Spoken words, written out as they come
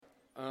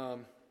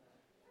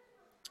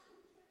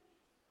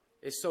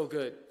It's so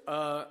good.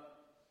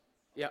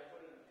 Yeah.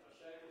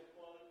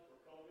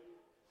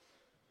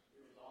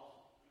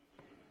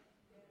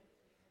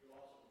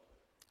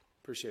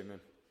 Appreciate it, man.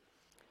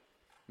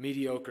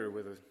 Mediocre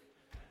with a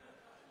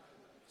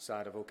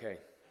side of okay.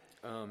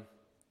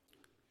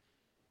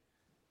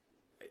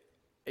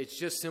 It's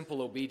just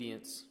simple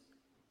obedience.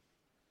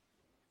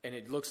 And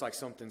it looks like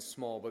something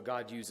small, but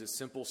God uses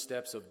simple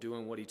steps of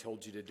doing what He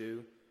told you to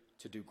do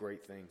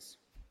great things.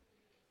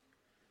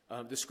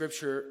 The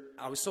scripture,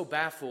 I was so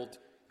baffled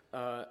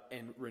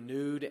and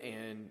renewed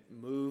and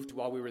moved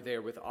while we were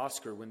there with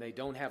Oscar. When they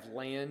don't have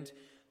land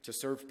to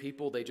serve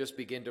people, they just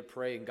begin to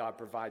pray and God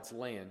provides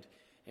land.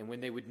 And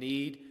when they would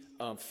need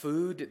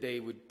food, they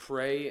would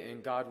pray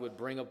and God would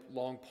bring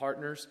along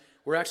partners.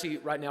 We're actually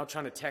right now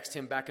trying to text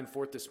him back and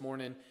forth this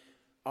morning.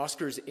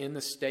 Oscar's in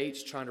the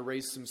States trying to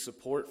raise some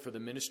support for the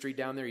ministry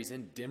down there. He's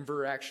in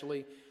Denver,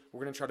 actually.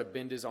 We're going to try to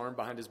bend his arm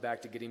behind his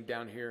back to get him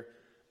down here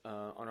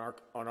on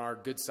our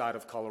good side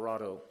of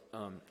Colorado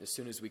as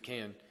soon as we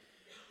can.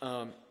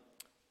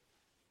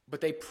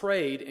 But they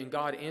prayed, and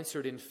God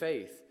answered in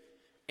faith.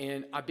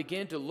 And I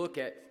began to look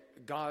at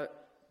God,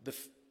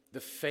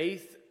 the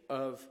faith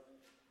of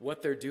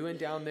what they're doing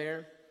down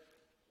there,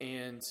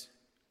 and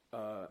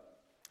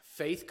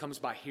faith comes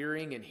by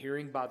hearing, and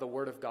hearing by the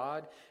word of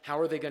God. How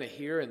are they going to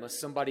hear unless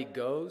somebody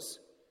goes?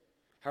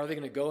 How are they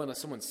going to go unless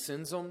someone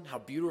sends them? How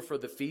beautiful are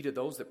the feet of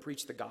those that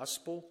preach the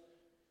gospel?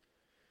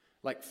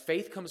 Like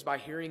faith comes by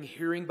hearing,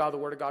 hearing by the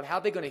word of God. How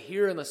are they going to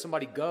hear unless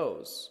somebody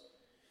goes?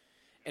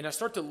 And I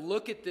start to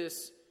look at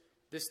this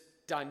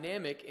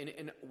dynamic,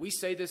 and we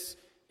say this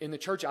in the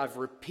church. I've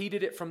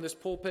repeated it from this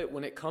pulpit.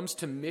 When it comes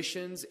to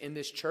missions in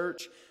this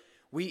church,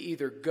 we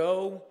either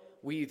go,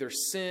 we either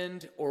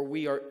send, or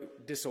we are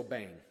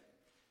disobeying.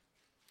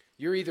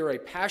 You're either a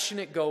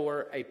passionate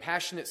goer, a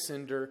passionate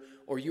sender,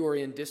 or you are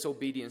in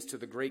disobedience to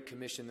the great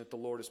commission that the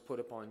Lord has put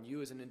upon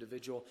you as an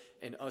individual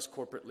and us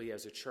corporately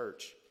as a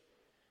church.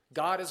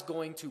 God is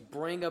going to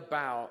bring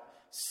about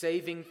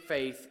saving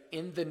faith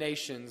in the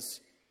nations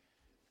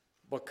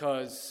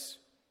because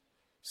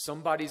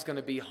somebody's going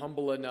to be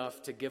humble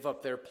enough to give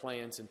up their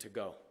plans and to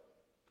go.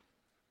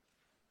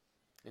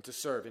 And to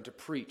serve, and to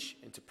preach,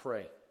 and to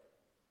pray.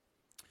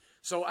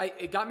 So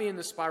it got me in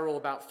the spiral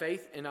about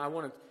faith, and I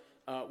want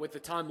to, with the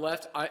time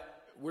left,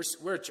 we're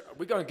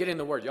going to get in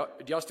the Word.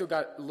 Y'all still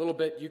got a little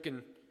bit?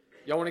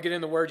 Y'all want to get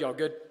in the Word? Y'all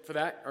good for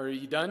that? Or are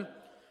you done?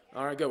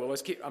 All right, good. Well,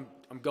 let's keep.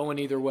 I'm going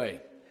either way.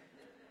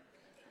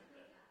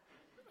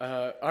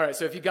 All right.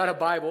 So if you got a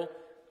Bible,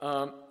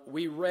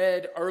 we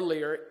read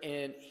earlier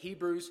in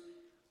Hebrews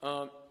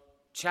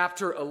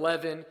chapter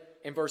 11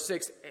 and verse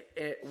 6,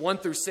 1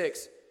 through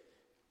 6,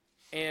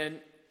 and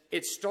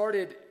it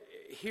started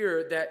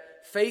here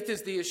that faith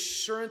is the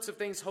assurance of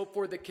things hoped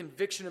for, the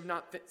conviction of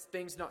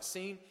things not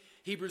seen.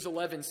 Hebrews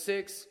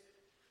 11:6.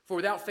 For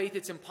without faith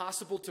it's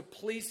impossible to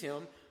please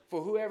him.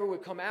 For whoever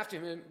would come after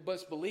him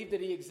must believe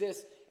that he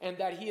exists and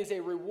that he is a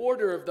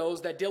rewarder of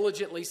those that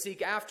diligently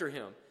seek after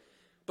him.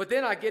 But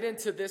then I get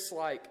into this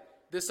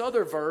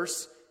other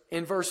verse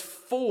in verse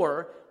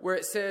 4 where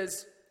it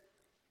says,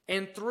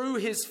 and through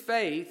his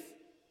faith,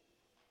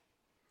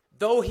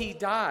 though he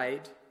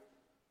died,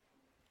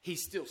 he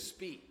still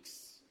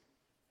speaks.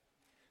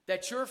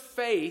 That your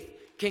faith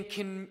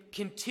can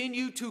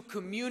continue to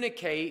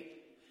communicate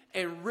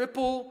and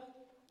ripple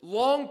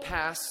long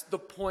past the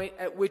point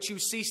at which you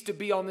cease to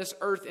be on this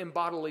earth in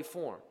bodily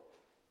form.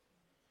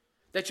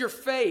 That your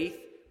faith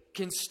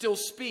can still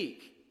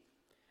speak.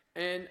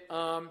 And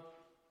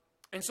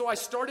so I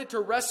started to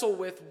wrestle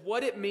with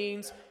what it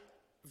means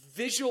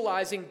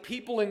visualizing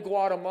people in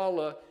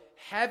Guatemala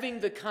having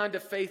the kind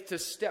of faith to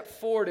step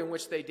forward in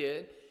which they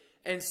did.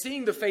 And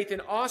seeing the faith in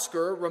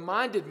Oscar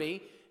reminded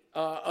me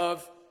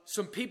of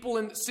some people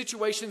in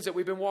situations that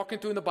we've been walking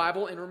through in the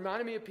Bible, and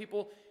reminded me of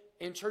people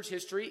in church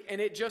history, and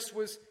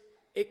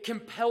it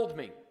compelled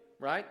me,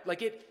 right?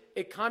 Like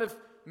it kind of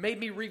made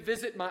me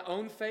revisit my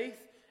own faith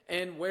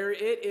and where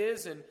it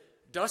is, and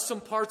dust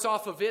some parts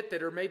off of it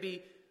that are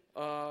maybe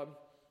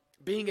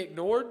being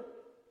ignored.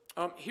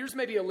 Here's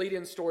maybe a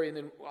lead-in story, and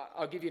then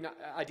I'll give you an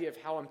idea of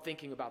how I'm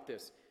thinking about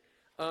this.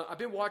 I've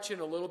been watching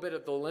a little bit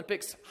of the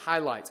Olympics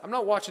highlights. I'm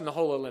not watching the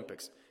whole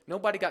Olympics.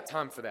 Nobody got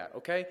time for that,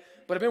 okay?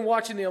 But I've been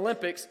watching the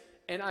Olympics,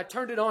 and I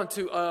turned it on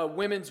to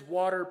women's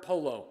water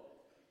polo.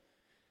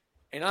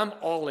 And I'm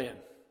all in,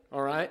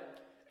 all right?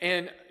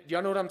 And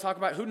y'all know what I'm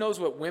talking about? Who knows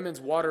what women's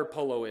water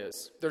polo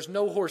is? There's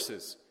no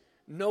horses.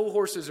 No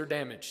horses are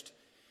damaged.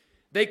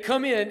 They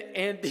come in,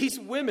 and these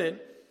women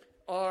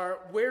are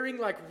wearing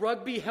like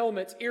rugby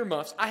helmets,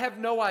 earmuffs. I have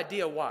no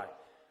idea why.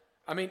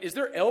 I mean, is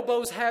there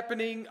elbows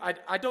happening?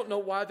 I don't know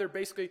why they're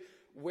basically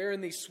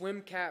wearing these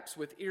swim caps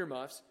with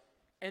earmuffs.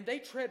 And they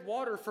tread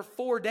water for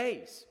 4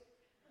 days.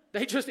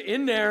 They just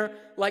in there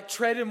like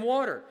treading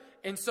water.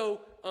 And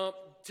so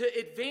to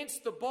advance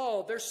the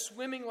ball, they're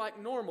swimming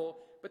like normal,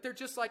 but they're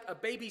just like a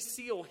baby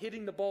seal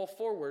hitting the ball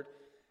forward.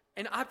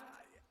 And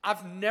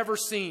I've never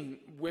seen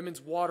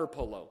women's water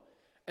polo.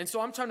 And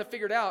so I'm trying to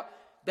figure it out.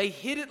 They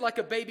hit it like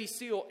a baby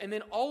seal, and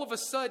then all of a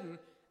sudden,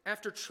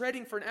 after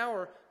treading for an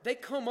hour, they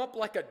come up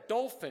like a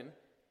dolphin,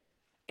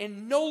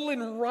 and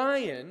Nolan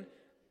Ryan,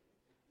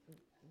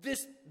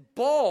 this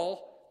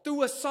ball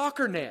through a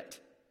soccer net.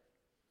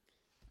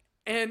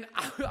 And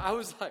I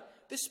was like,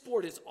 this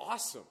sport is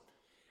awesome.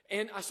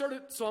 And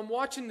so I'm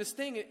watching this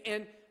thing,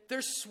 and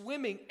they're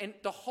swimming, and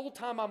the whole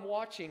time I'm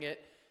watching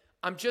it,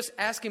 I'm just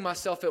asking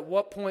myself, at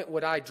what point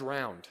would I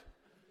drown?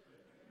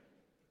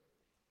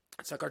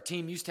 It's like our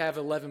team used to have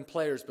 11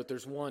 players, but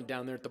there's one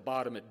down there at the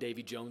bottom at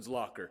Davy Jones'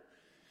 locker.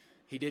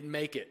 He didn't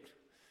make it,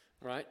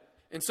 right?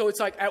 And so it's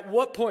like, at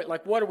what point,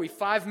 like, what are we,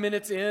 5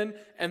 minutes in,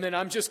 and then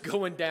I'm just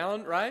going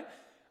down, right?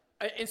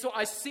 And so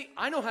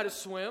I know how to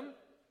swim.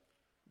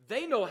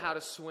 They know how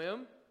to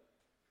swim.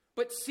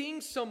 But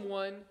seeing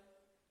someone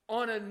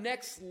on a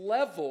next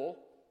level,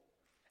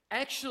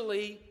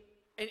 actually,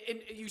 and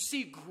you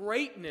see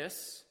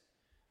greatness,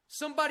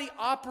 somebody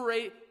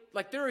operate,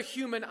 like they're a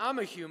human, I'm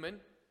a human,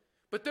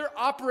 but they're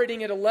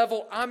operating at a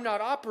level I'm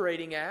not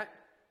operating at,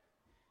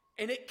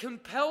 and it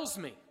compels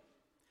me.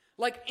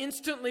 Like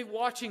instantly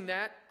watching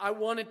that, I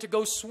wanted to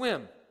go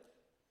swim.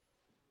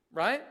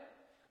 Right?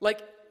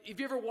 Like if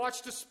you ever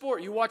watched a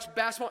sport, you watch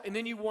basketball, and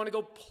then you want to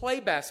go play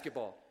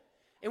basketball.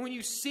 And when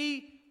you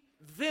see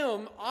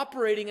them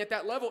operating at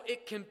that level,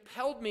 it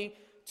compelled me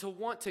to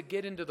want to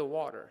get into the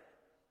water.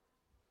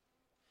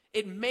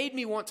 It made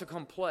me want to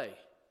come play.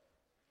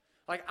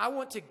 Like I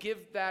want to give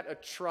that a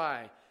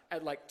try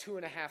at like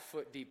 2.5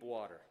 foot deep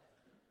water.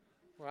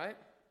 Right?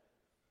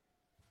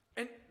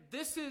 And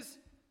this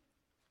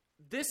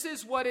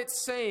is what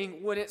it's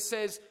saying when it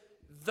says,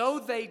 though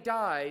they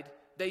died,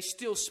 they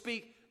still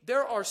speak.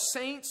 There are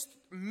saints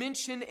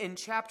mentioned in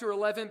chapter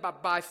 11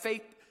 by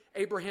faith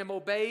Abraham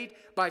obeyed.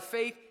 By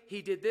faith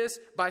he did this.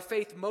 By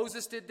faith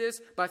Moses did this.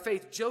 By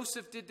faith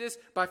Joseph did this.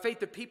 By faith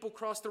the people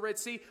crossed the Red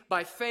Sea.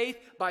 By faith,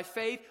 by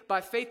faith,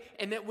 by faith.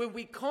 And that when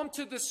we come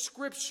to the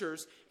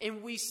scriptures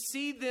and we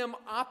see them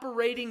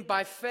operating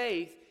by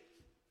faith,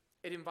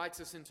 it invites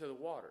us into the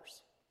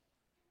waters.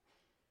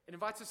 It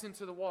invites us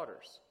into the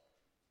waters.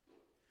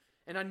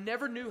 And I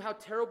never knew how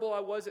terrible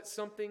I was at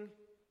something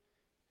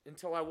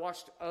until I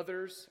watched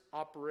others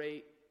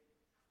operate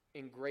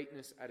in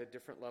greatness at a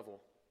different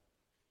level.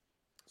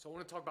 So I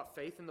want to talk about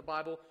faith in the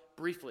Bible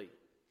briefly.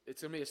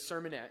 It's going to be a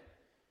sermonette,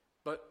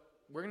 but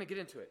we're going to get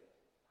into it.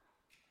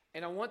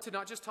 And I want to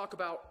not just talk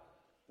about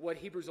what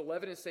Hebrews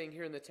 11 is saying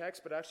here in the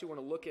text, but I actually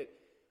want to look at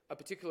a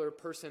particular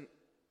person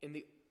in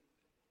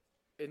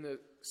the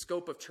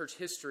scope of church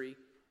history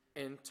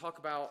and talk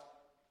about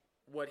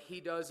what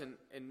he does, and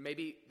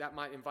maybe that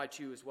might invite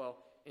you as well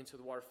into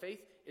the water.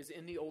 Faith is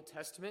in the Old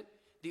Testament.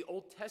 The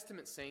Old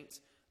Testament saints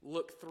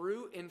look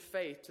through in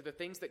faith to the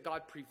things that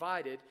God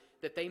provided,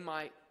 that they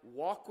might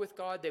walk with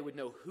God, they would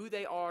know who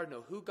they are,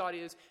 know who God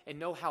is, and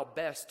know how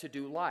best to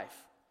do life.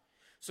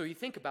 So you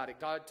think about it,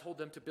 God told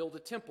them to build a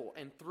temple,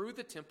 and through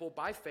the temple,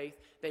 by faith,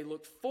 they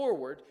looked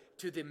forward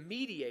to the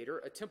mediator.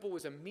 A temple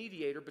was a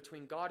mediator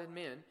between God and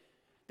men.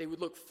 They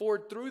would look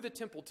forward through the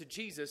temple to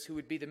Jesus, who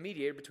would be the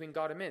mediator between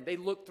God and men. They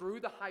looked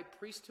through the high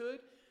priesthood,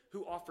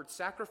 who offered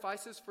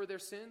sacrifices for their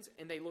sins,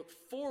 and they looked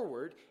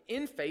forward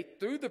in faith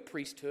through the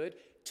priesthood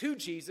to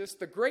Jesus,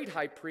 the great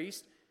high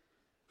priest,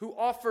 who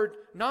offered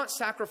not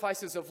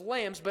sacrifices of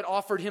lambs, but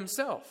offered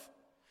himself.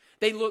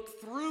 They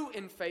looked through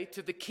in faith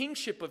to the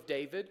kingship of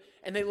David,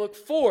 and they looked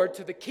forward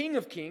to the King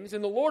of Kings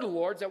and the Lord of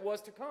Lords that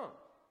was to come.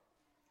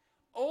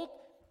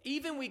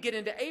 Even we get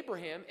into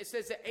Abraham, it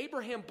says that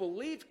Abraham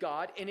believed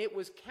God, and it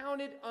was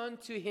counted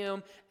unto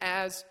him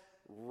as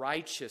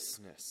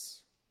righteousness.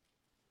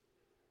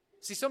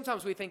 See,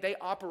 sometimes we think they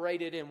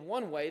operated in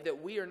one way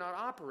that we are not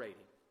operating.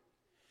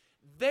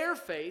 Their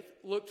faith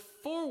looked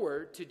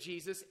forward to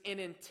Jesus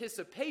in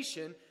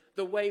anticipation,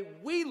 the way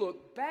we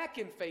look back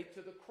in faith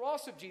to the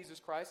cross of Jesus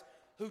Christ,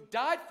 who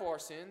died for our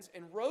sins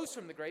and rose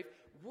from the grave.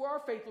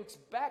 Our faith looks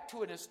back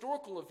to an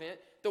historical event,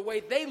 the way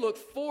they look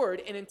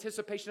forward in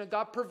anticipation of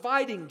God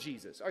providing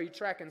Jesus. Are you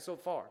tracking so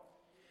far?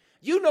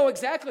 You know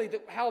exactly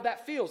how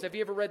that feels. Have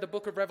you ever read the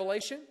book of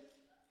Revelation?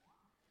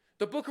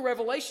 The book of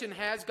Revelation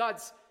has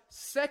God's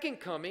second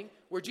coming,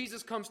 where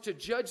Jesus comes to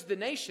judge the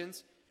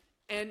nations,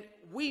 and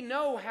we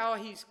know how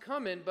he's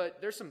coming,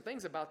 but there's some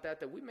things about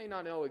that we may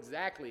not know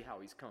exactly how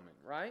he's coming,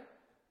 right?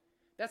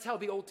 That's how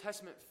the Old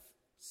Testament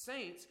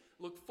saints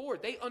looked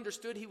forward. They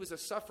understood he was a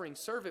suffering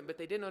servant, but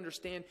they didn't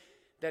understand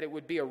that it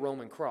would be a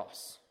Roman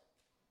cross.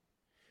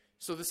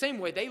 So the same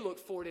way they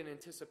looked forward in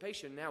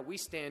anticipation, now we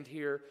stand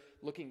here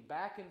looking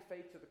back in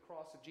faith to the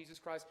cross of Jesus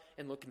Christ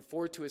and looking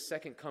forward to his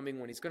second coming,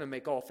 when he's going to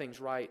make all things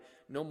right.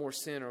 No more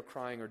sin or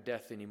crying or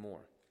death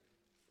anymore.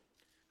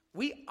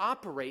 We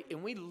operate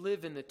and we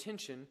live in the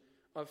tension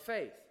of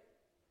faith.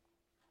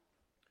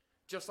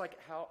 Just like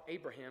how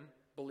Abraham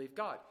believed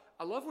God.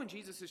 I love when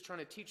Jesus is trying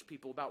to teach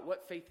people about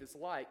what faith is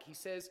like. He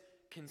says,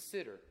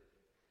 consider.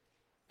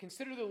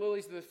 Consider the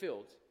lilies of the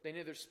field. They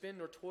neither spin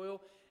nor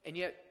toil, and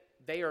yet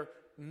they are,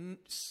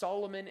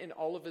 Solomon in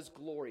all of his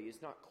glory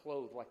is not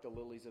clothed like the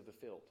lilies of the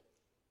field.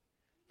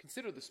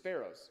 Consider the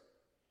sparrows.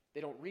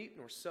 They don't reap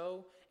nor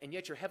sow, and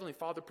yet your heavenly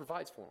Father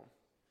provides for them.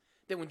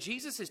 That when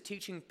Jesus is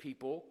teaching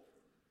people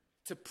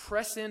to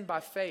press in by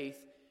faith,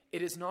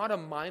 it is not a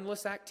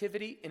mindless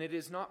activity and it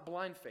is not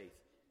blind faith.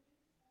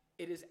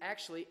 It is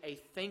actually a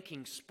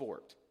thinking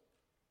sport.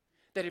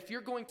 That if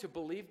you're going to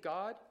believe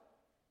God,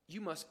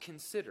 you must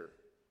consider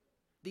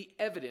the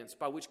evidence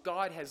by which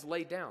God has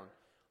laid down.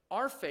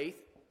 Our faith,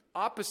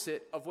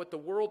 opposite of what the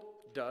world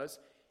does,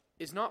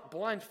 is not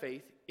blind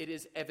faith, it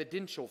is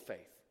evidential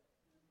faith.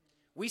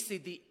 We see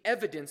the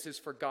evidences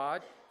for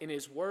God in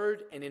His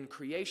Word and in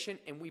creation,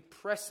 and we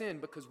press in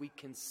because we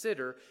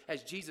consider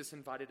as Jesus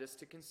invited us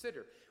to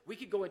consider. We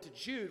could go into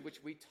Jude,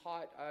 which we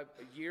taught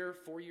a year,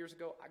 4 years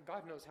ago.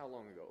 God knows how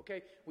long ago,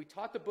 okay? We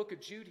taught the book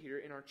of Jude here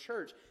in our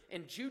church,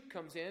 and Jude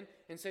comes in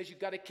and says you've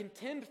got to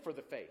contend for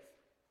the faith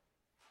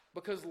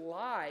because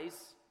lies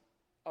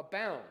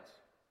abound.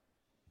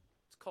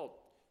 It's called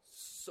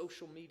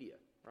social media,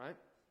 right? It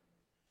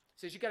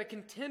says you've got to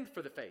contend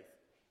for the faith.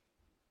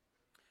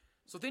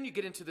 So then you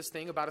get into this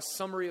thing about a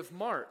summary of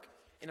Mark.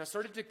 And I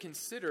started to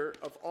consider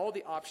of all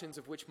the options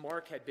of which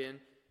Mark had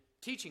been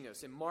teaching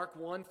us. In Mark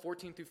 1,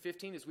 14 through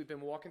 15, as we've been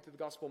walking through the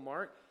Gospel of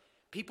Mark,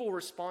 people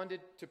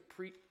responded to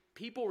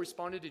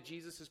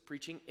Jesus'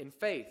 preaching in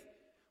faith.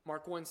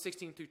 Mark 1,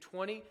 16 through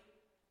 20,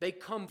 they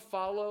come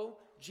follow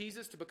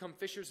Jesus to become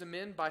fishers of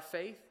men by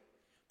faith.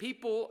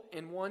 People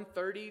in 1,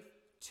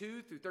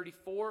 32 through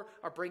 34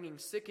 are bringing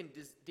sick and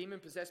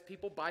demon-possessed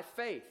people by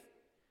faith.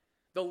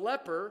 The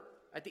leper,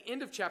 at the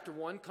end of chapter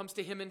 1, comes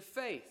to him in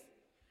faith.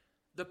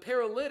 The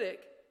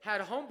paralytic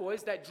had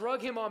homeboys that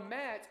drug him on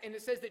mats, and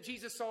it says that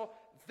Jesus saw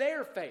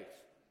their faith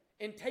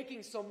in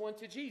taking someone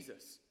to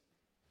Jesus.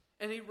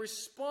 And He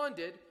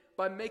responded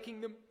by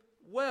making them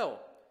well.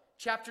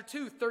 Chapter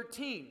 2,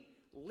 13,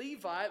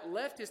 Levi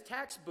left his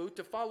tax booth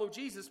to follow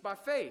Jesus by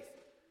faith.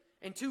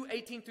 In 2,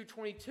 18 through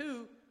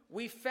 22,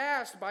 we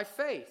fast by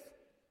faith.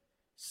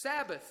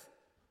 Sabbath,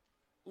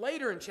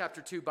 later in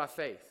chapter 2, by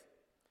faith.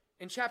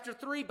 In chapter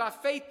 3, by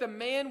faith, the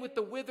man with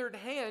the withered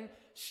hand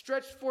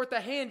stretched forth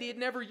a hand he had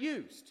never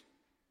used.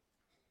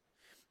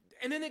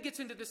 And then it gets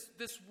into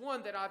this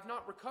one that I've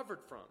not recovered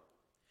from.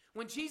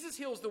 When Jesus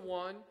heals the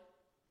woman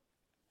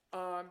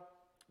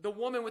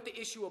with the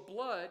issue of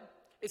blood,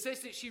 it says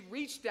that she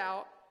reached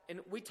out,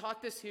 and we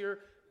taught this here,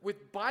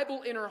 with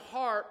Bible in her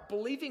heart,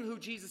 believing who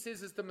Jesus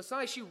is as the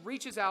Messiah. She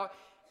reaches out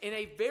in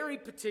a very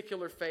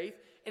particular faith,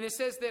 and it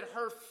says that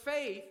her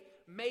faith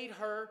made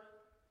her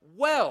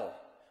well.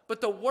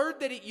 But the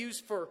word that it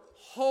used for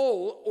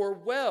whole or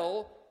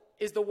well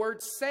is the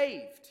word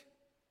saved.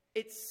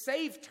 It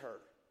saved her.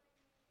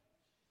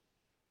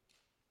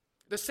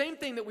 The same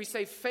thing that we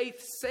say faith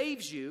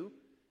saves you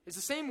is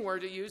the same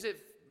word to use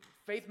it.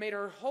 Faith made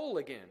her whole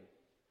again.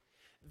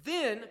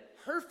 Then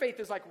her faith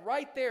is like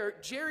right there.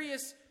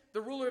 Jairus,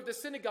 the ruler of the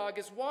synagogue,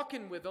 is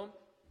walking with them.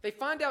 They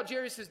find out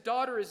Jairus'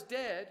 daughter is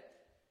dead.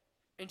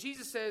 And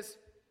Jesus says,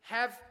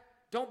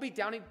 don't be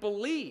doubting,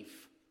 believe.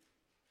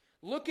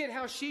 Look at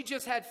how she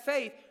just had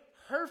faith.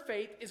 Her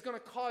faith is going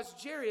to cause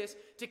Jairus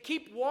to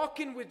keep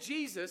walking with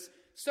Jesus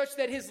such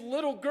that his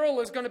little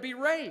girl is going to be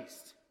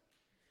raised.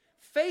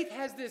 Faith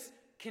has this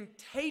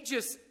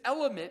contagious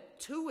element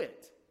to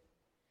it.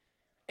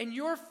 And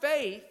your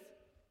faith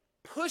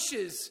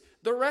pushes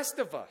the rest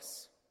of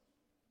us.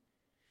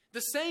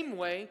 The same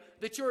way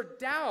that your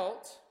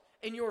doubt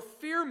and your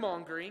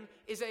fear-mongering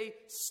is a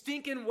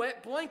stinking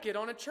wet blanket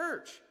on a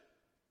church.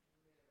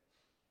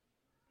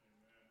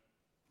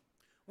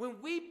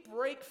 When we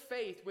break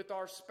faith with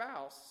our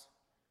spouse,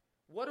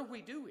 what are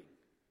we doing?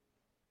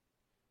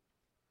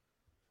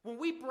 When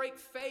we break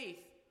faith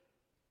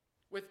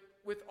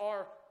with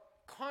our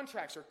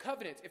contracts or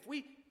covenants, if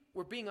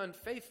we're being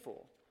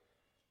unfaithful.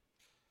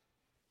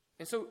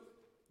 And so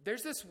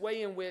there's this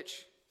way in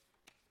which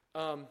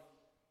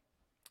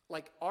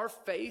our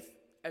faith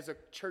as a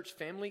church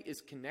family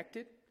is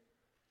connected.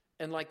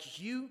 And like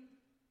you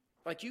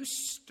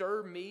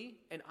stir me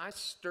and I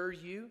stir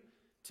you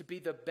to be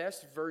the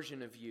best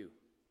version of you.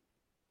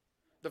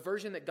 The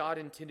version that God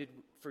intended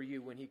for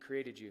you when He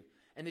created you.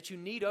 And that you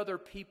need other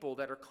people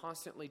that are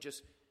constantly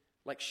just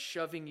like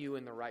shoving you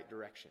in the right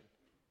direction.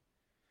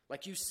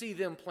 Like you see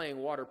them playing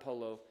water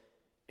polo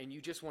and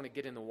you just want to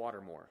get in the water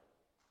more.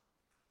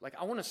 Like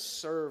I want to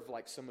serve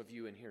like some of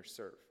you in here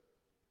serve.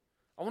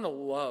 I want to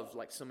love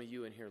like some of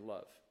you in here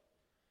love.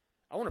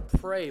 I want to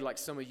pray like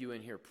some of you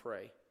in here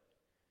pray.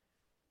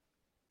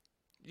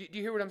 Do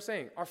you hear what I'm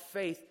saying? Our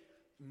faith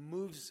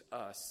moves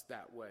us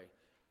that way.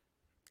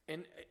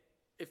 And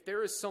if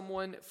there is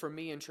someone for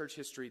me in church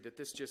history that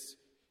this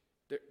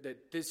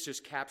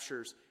just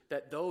captures,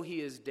 that though he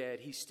is dead,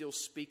 he's still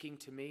speaking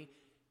to me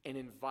and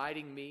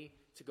inviting me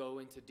to go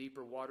into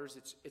deeper waters,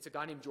 it's a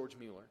guy named George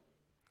Mueller.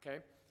 Okay?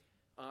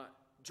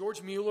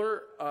 George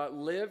Mueller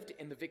lived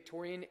in the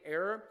Victorian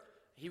era.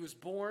 He was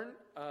born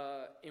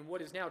in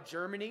what is now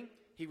Germany.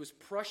 He was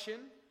Prussian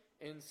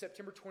in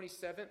September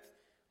 27th,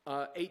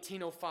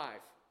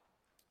 1805.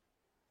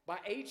 By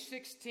age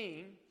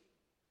 16,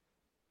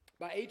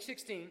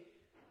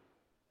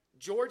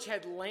 George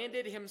had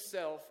landed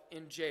himself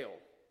in jail.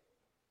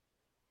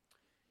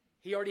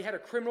 He already had a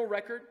criminal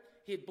record.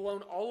 He had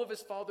blown all of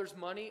his father's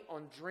money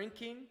on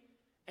drinking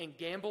and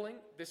gambling.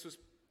 This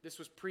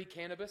was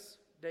pre-cannabis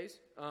days.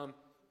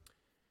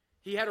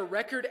 He had a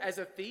record as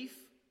a thief.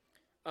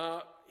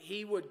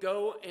 He would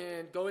go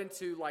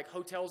into like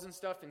hotels and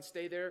stuff and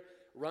stay there,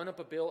 run up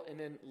a bill, and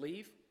then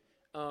leave.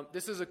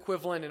 This is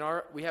equivalent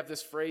we have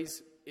this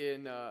phrase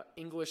in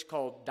English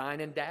called dine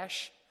and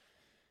dash.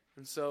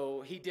 And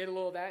so he did a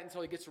little of that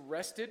until he gets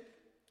arrested.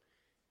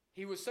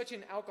 He was such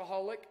an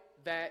alcoholic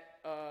that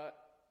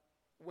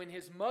when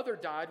his mother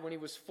died when he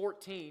was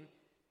 14,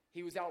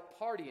 he was out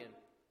partying.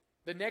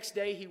 The next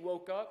day he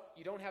woke up.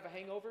 You don't have a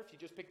hangover if you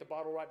just pick the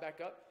bottle right back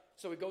up.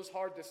 So he goes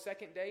hard the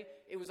second day.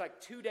 It was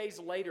like 2 days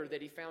later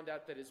that he found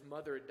out that his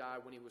mother had died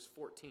when he was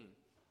 14.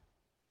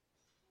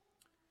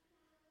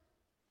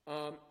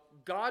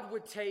 God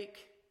would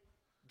take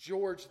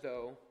George,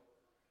 though,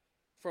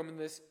 from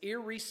this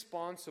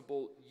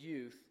irresponsible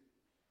youth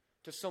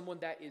to someone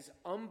that is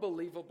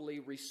unbelievably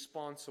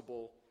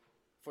responsible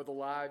for the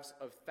lives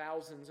of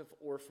thousands of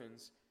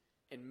orphans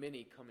and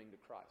many coming to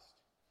Christ.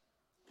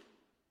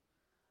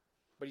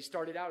 But he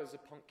started out as a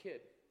punk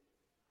kid.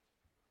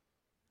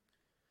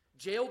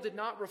 Jail did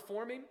not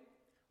reform him.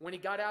 When he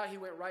got out, he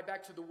went right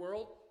back to the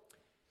world.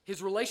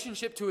 His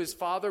relationship to his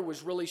father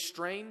was really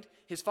strained.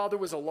 His father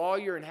was a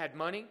lawyer and had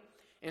money.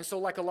 And so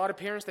like a lot of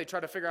parents, they try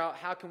to figure out,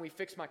 how can we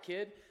fix my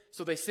kid?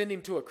 So they send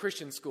him to a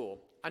Christian school.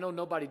 I know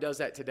nobody does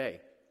that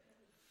today.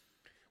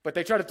 But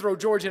they try to throw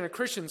George in a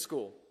Christian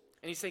school.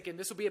 And he's thinking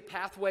this will be a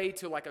pathway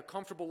to like a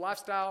comfortable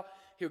lifestyle.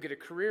 He'll get a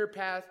career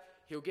path.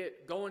 He'll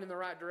get going in the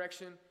right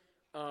direction.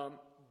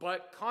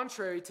 But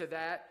contrary to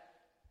that,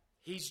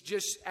 he's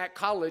just at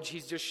college,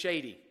 he's just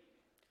shady.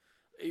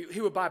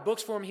 He would buy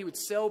books for him. He would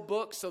sell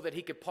books so that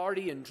he could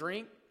party and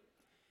drink.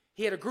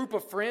 He had a group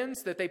of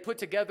friends that they put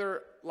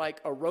together like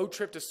a road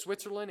trip to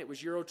Switzerland. It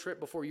was Eurotrip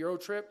before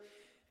Eurotrip.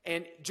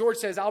 And George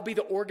says, I'll be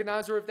the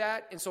organizer of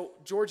that. And so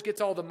George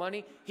gets all the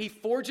money. He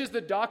forges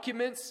the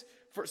documents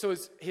so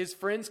his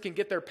friends can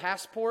get their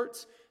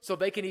passports so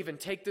they can even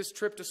take this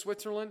trip to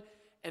Switzerland.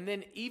 And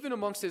then even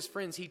amongst his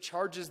friends, he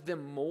charges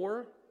them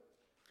more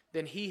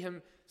than he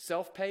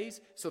himself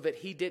pays so that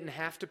he didn't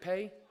have to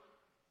pay.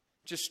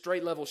 Just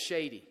straight level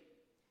shady.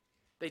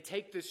 They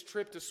take this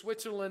trip to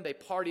Switzerland. They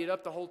party it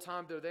up the whole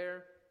time they're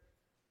there.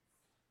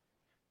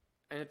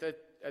 And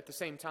at the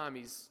same time,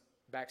 he's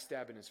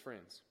backstabbing his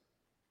friends.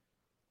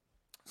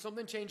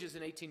 Something changes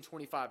in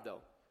 1825,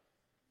 though.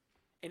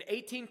 In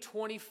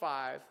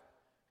 1825,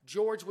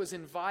 George was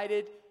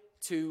invited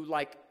to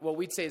like what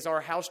we'd say is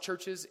our house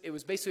churches. It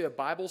was basically a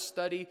Bible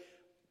study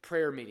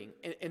prayer meeting.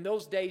 In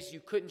those days, you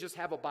couldn't just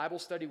have a Bible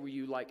study where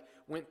you like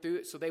went through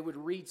it. So they would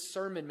read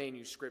sermon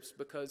manuscripts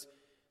because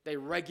they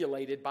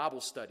regulated Bible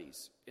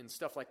studies and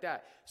stuff like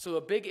that. So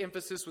a big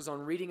emphasis was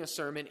on reading a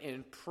sermon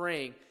and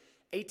praying.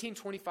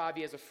 1825,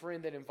 he has a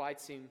friend that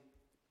invites him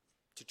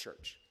to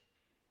church.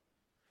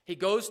 He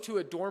goes to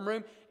a dorm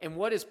room, and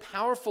what is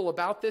powerful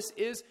about this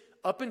is,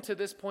 up until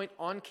this point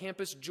on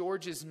campus,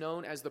 George is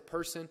known as the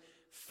person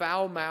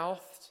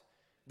foul-mouthed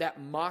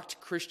that mocked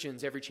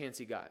Christians every chance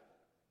he got.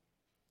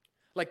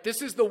 Like,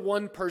 this is the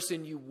one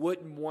person you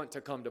wouldn't want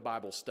to come to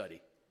Bible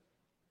study.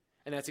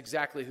 And that's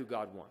exactly who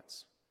God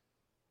wants.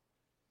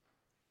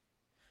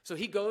 So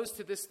he goes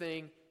to this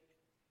thing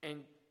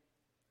and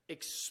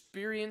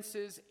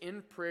experiences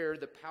in prayer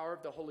the power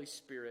of the Holy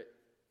Spirit.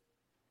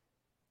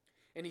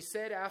 And he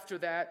said after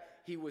that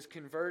he was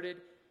converted,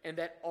 and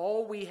that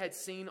all we had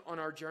seen on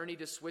our journey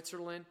to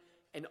Switzerland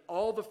and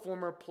all the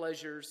former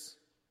pleasures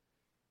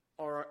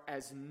are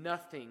as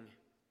nothing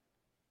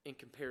in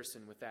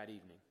comparison with that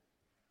evening.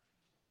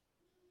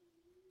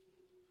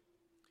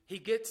 He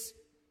gets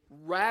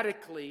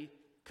radically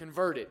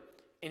converted,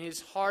 and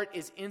his heart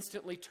is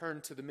instantly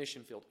turned to the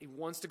mission field. He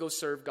wants to go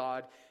serve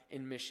God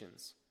in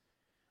missions.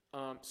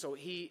 So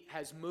he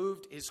has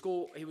moved his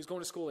school. He was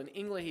going to school in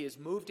England. He has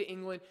moved to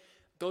England.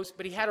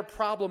 But he had a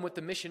problem with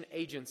the mission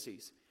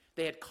agencies.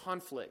 They had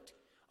conflict.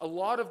 A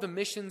lot of the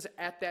missions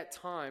at that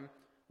time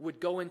would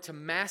go into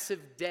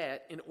massive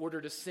debt in order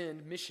to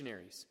send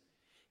missionaries.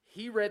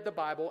 He read the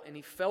Bible, and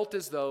he felt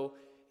as though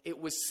it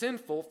was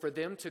sinful for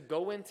them to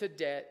go into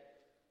debt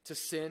to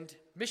send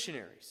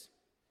missionaries.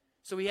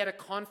 So he had a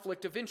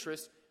conflict of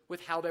interest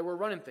with how they were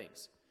running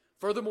things.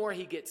 Furthermore,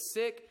 he gets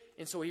sick,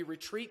 and so he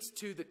retreats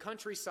to the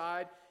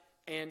countryside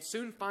and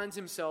soon finds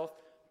himself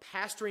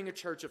pastoring a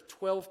church of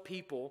 12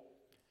 people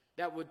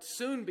that would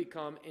soon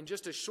become, in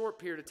just a short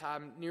period of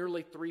time,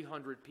 nearly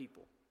 300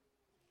 people.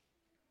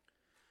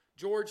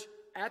 George,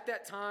 at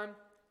that time,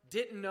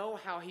 didn't know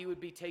how he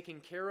would be taken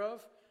care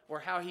of or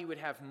how he would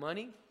have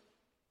money.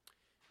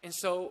 And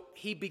so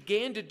he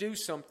began to do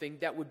something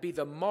that would be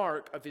the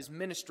mark of his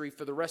ministry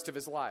for the rest of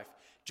his life.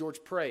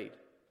 George prayed.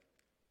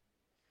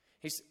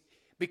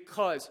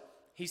 Because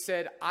he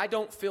said, I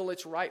don't feel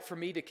it's right for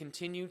me to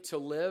continue to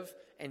live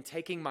and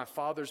taking my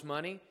father's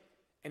money.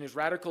 And as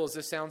radical as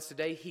this sounds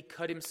today, he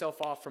cut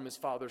himself off from his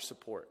father's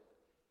support.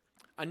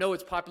 I know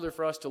it's popular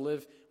for us to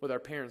live with our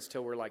parents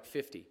till we're like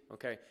 50,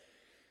 okay?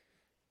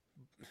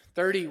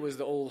 30 was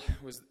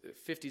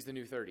 50's the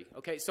new 30.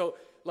 Okay, so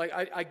like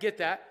I get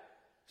that.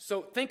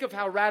 So think of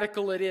how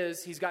radical it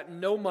is. He's got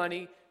no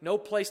money, no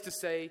place to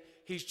stay.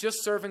 He's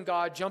just serving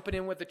God, jumping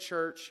in with the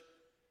church.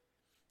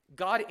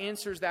 God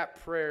answers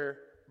that prayer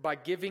by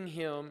giving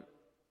him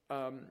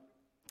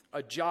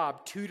a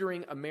job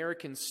tutoring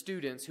American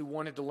students who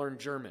wanted to learn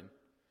German,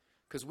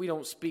 because we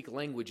don't speak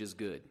languages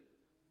good.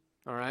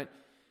 All right?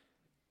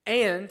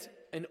 And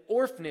an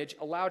orphanage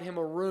allowed him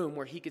a room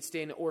where he could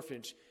stay in an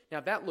orphanage.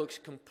 Now, that looks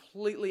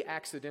completely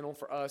accidental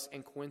for us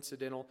and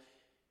coincidental,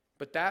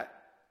 but that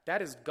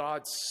is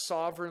God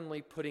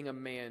sovereignly putting a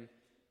man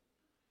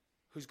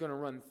who's going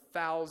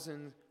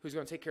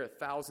to take care of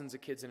thousands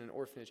of kids in an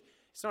orphanage.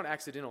 It's not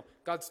accidental.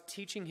 God's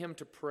teaching him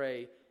to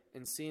pray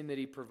and seeing that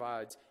he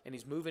provides, and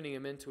he's moving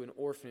him into an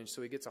orphanage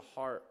so he gets a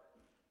heart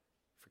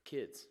for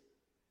kids.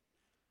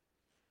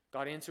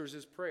 God answers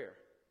his prayer.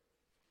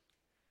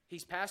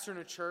 He's pastoring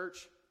a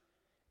church,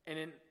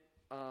 and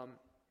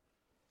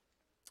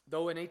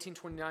though in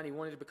 1829 he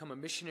wanted to become a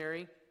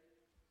missionary,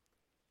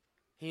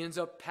 he ends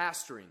up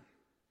pastoring.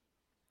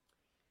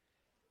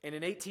 And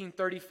in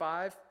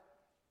 1835,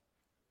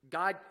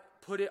 God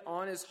put it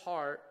on his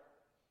heart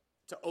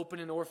to open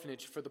an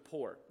orphanage for the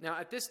poor. Now,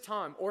 at this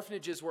time,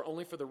 orphanages were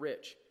only for the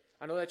rich.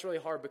 I know that's really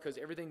hard because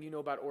everything you know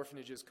about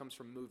orphanages comes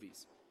from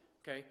movies,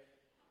 okay?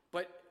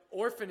 But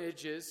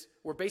orphanages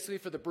were basically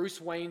for the Bruce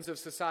Waynes of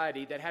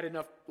society that had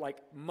enough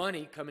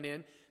money coming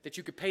in that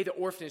you could pay the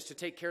orphanage to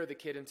take care of the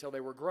kid until they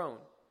were grown.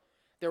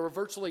 There were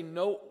virtually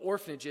no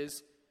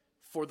orphanages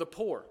for the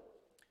poor.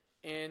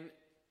 And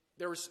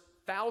there was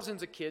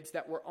thousands of kids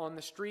that were on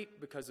the street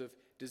because of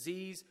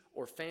disease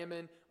or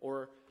famine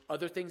or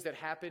other things that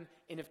happen.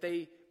 And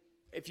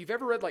if you've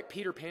ever read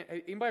Peter Pan,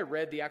 anybody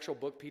read the actual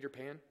book Peter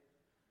Pan?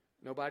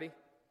 Nobody?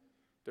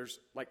 There's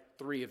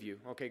 3 of you.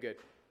 Okay, good.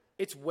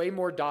 It's way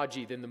more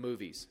dodgy than the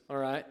movies, all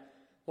right?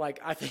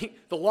 I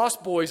think the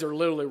Lost Boys are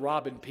literally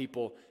robbing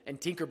people and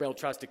Tinkerbell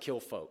tries to kill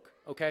folk,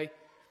 okay?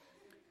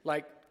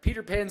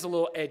 Peter Pan's a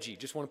little edgy,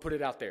 just want to put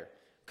it out there.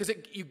 Because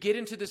you get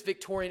into this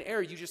Victorian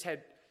era,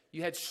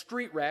 you had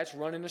street rats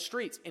running the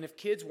streets. And if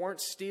kids weren't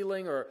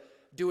stealing or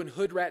doing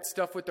hood rat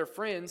stuff with their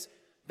friends,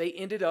 they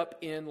ended up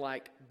in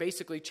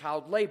basically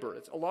child labor.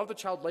 A lot of the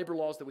child labor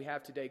laws that we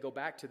have today go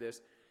back to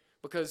this,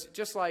 because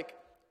just like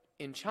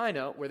in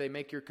China where they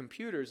make your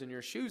computers and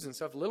your shoes and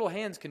stuff, little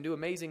hands can do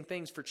amazing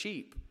things for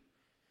cheap.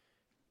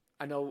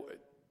 I know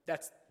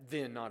that's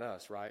then, not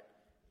us, right?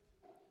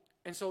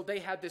 And so they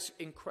had this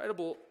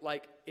incredible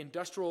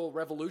industrial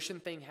revolution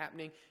thing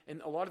happening,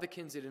 and a lot of the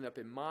kids ended up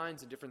in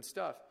mines and different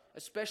stuff,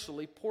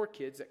 especially poor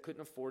kids that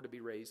couldn't afford to be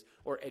raised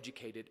or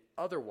educated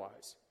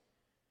otherwise.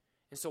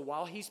 And so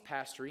while he's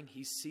pastoring,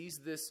 he sees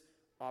this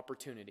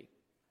opportunity.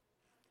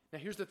 Now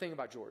here's the thing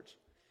about George.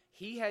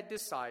 He had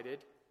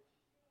decided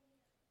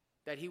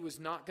that he was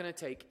not going to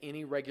take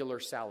any regular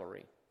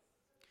salary.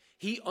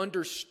 He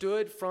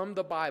understood from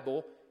the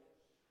Bible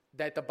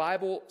that the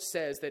Bible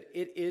says that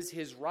it is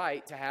his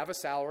right to have a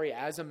salary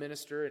as a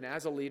minister and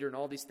as a leader and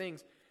all these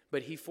things,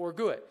 but he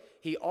forego it.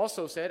 He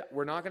also said,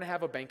 we're not going to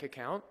have a bank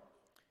account.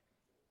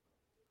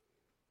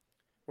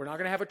 We're not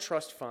going to have a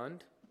trust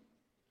fund.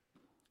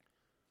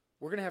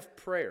 We're going to have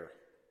prayer.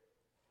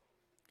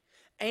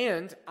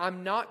 And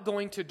I'm not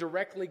going to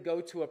directly go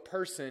to a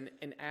person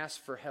and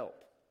ask for help.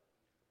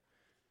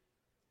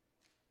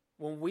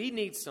 When we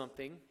need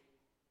something,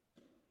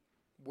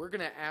 we're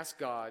going to ask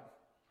God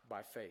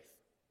by faith.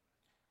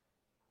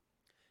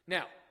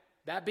 Now,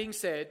 that being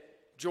said,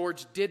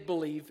 George did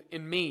believe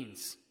in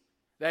means.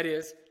 That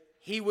is,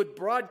 he would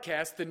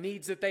broadcast the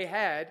needs that they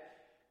had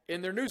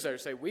in their newsletter.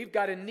 Say, we've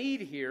got a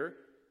need here,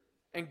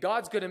 and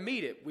God's going to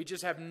meet it. We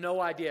just have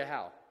no idea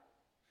how.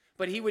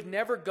 But he would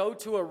never go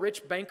to a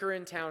rich banker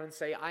in town and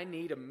say, I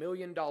need $1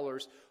 million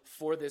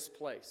for this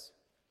place.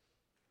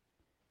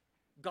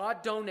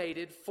 God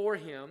donated for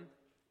him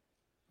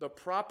the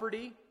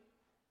property,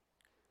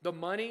 the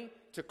money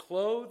to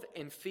clothe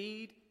and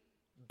feed,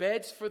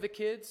 beds for the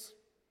kids,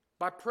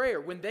 by prayer.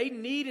 When they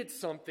needed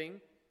something,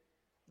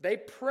 they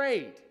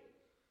prayed.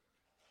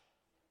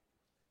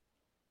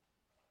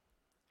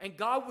 And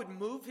God would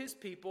move his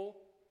people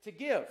to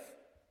give.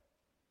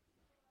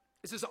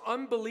 This is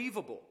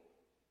unbelievable.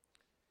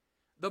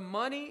 The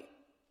money,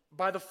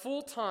 by the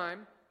full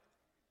time,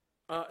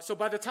 so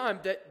by the time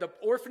that the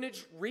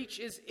orphanage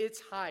reaches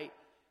its height,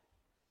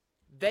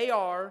 they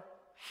are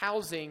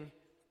housing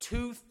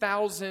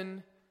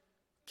 2,000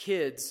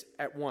 kids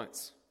at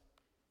once.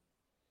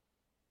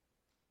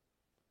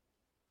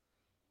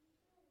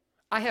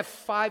 I have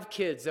 5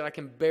 kids that I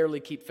can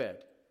barely keep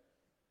fed,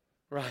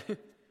 right?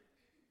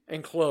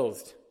 And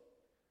clothed.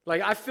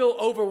 I feel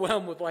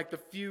overwhelmed with the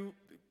few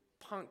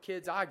punk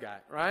kids I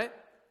got, right?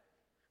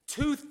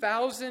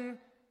 2,000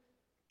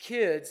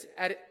 kids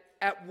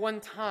at one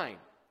time.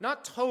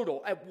 Not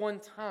total, at one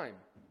time.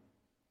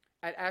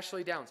 At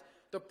Ashley Downs.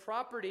 The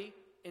property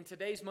in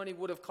today's money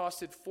would have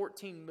costed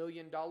 $14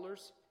 million,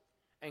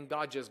 and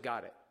God just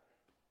got it.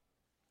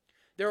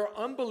 There are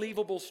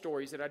unbelievable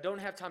stories that I don't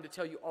have time to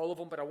tell you all of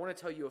them, but I want to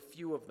tell you a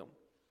few of them,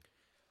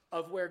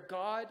 of where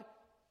God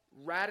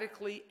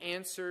radically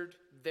answered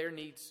their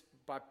needs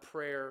by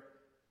prayer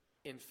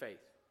in faith.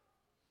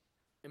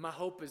 And my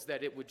hope is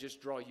that it would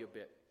just draw you a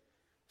bit.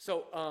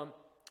 So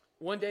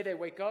one day they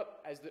wake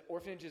up as the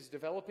orphanage is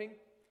developing,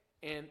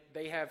 and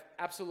they have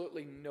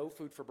absolutely no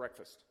food for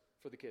breakfast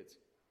for the kids.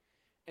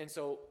 And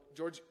so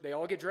they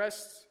all get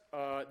dressed,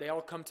 they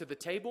all come to the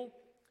table,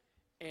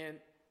 and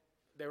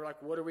they were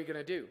like, what are we going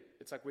to do?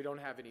 It's like, we don't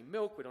have any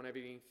milk, we don't have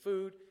any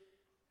food.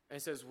 And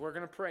it says, we're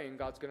going to pray and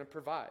God's going to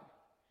provide.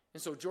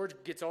 And so George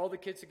gets all the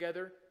kids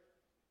together,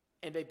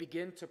 and they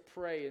begin to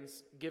pray and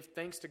give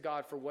thanks to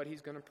God for what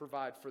he's going to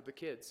provide for the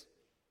kids.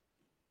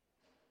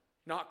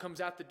 Knock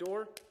comes out the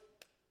door.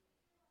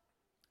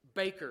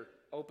 Baker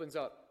opens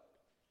up.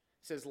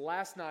 Says,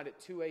 last night at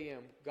 2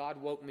 a.m.,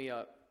 God woke me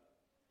up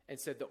and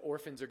said the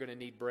orphans are going to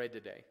need bread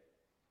today.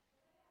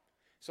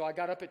 So I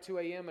got up at 2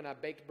 a.m. and I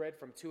baked bread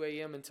from 2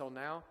 a.m. until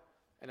now,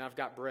 and I've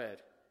got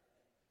bread.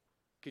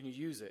 Can you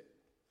use it?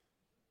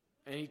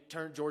 And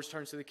George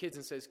turns to the kids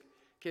and says,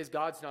 kids,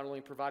 God's not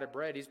only provided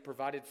bread, he's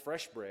provided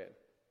fresh bread.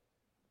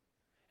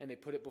 And they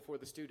put it before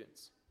the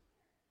students.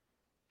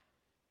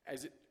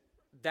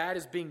 That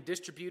is being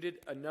distributed,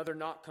 another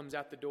knock comes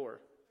out the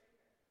door.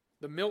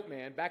 The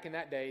milkman, back in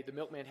that day, the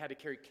milkman had to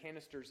carry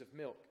canisters of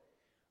milk,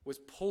 was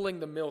pulling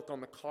the milk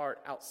on the cart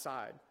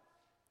outside.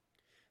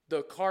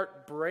 The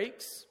cart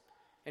breaks,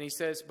 and he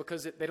says,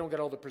 because they don't get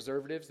all the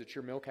preservatives that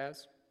your milk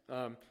has,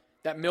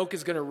 that milk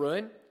is going to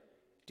ruin.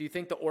 Do you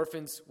think the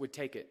orphans would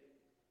take it?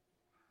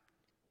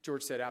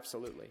 George said,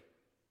 absolutely.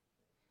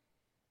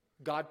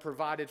 God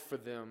provided for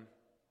them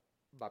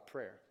by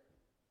prayer.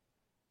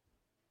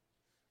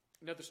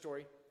 Another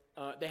story,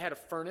 they had a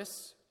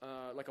furnace,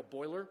 like a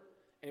boiler,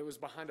 and it was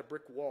behind a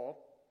brick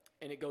wall,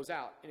 and it goes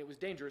out. And it was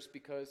dangerous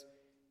because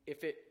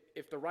if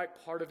the right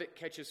part of it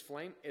catches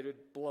flame, it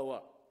would blow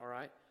up, all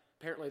right?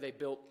 Apparently they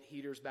built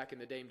heaters back in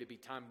the day to be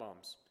time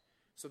bombs.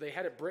 So they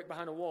had a brick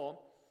behind a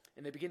wall,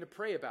 and they began to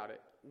pray about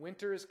it.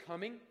 Winter is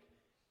coming,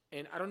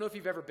 and I don't know if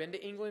you've ever been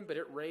to England, but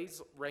it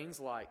rains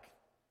like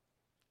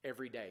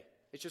every day.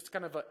 It's just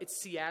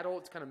it's Seattle,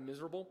 it's kind of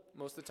miserable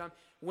most of the time.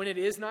 When it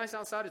is nice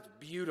outside, it's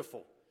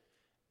beautiful.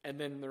 And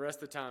then the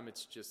rest of the time,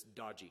 it's just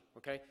dodgy,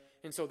 okay?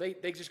 And so they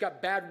just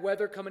got bad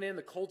weather coming in,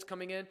 the cold's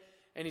coming in,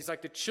 and he's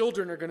like, the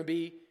children are going to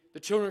be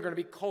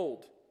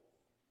cold.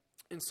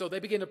 And so they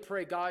begin to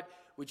pray, God,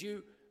 would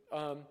you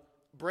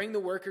bring the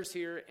workers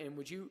here, and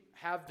would you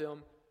have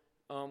them,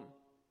 God,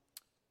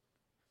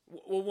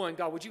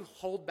 would you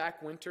hold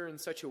back winter in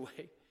such a way?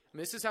 I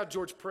mean, this is how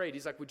George prayed.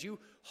 He's like, would you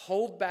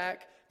hold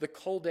back the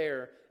cold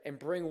air and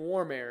bring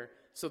warm air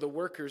so the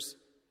workers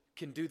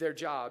can do their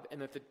job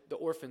and that the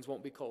orphans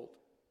won't be cold?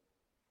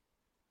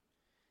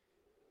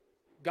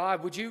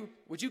 God, would you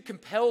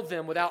compel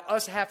them without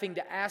us having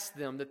to ask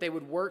them that they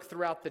would work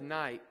throughout the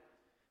night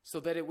so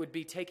that it would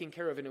be taken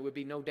care of and it would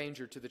be no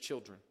danger to the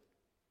children?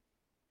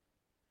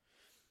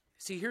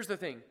 See, here's the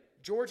thing.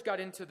 George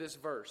got into this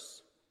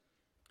verse.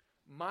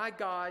 My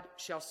God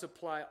shall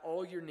supply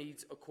all your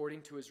needs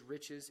according to his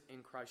riches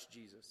in Christ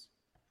Jesus.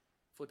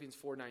 Philippians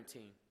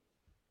 4:19.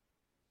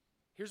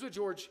 Here's what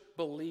George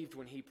believed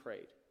when he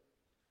prayed.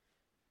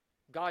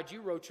 God,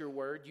 you wrote your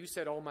word. You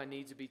said all my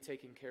needs would be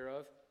taken care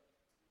of.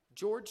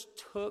 George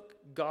took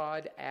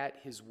God at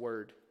his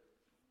word.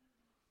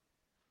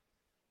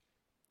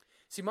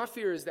 See, my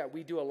fear is that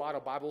we do a lot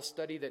of Bible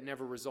study that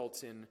never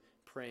results in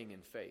praying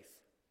in faith.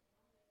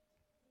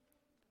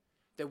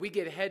 That we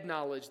get head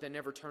knowledge that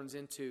never turns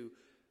into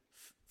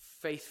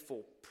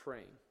faithful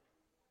praying.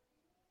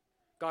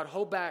 God,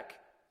 hold back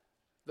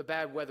the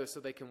bad weather so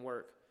they can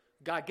work.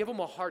 God, give them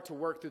a heart to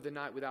work through the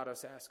night without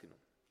us asking them.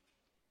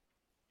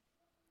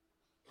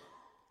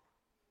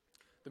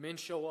 The men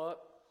show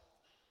up.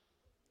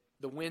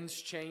 The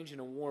winds change and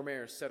a warm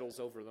air settles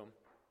over them.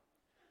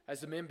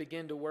 As the men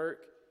begin to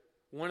work,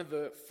 one of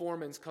the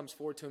foremen comes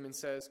forward to him and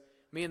says,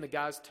 me and the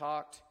guys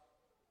talked.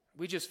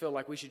 We just feel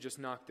like we should just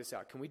knock this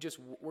out.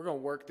 We're going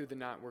to work through the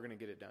night and we're going to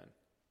get it done.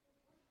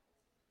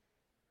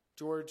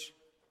 George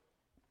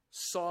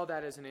saw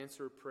that as an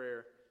answer of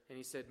prayer, and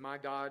he said, my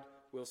God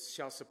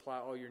shall supply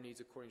all your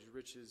needs according to his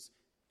riches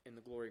in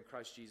the glory in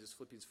Christ Jesus,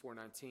 Philippians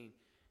 4:19.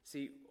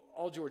 See,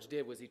 all George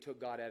did was he took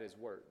God at his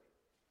word.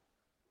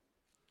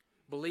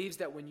 Believes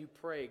that when you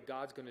pray,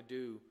 God's going to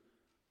do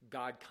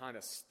God kind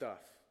of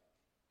stuff.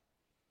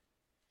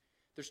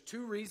 There's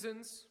two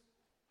reasons,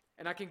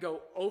 and I can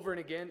go over and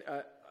again.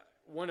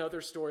 One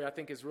other story I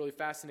think is really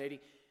fascinating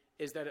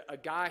is that a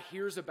guy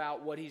hears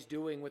about what he's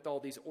doing with all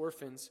these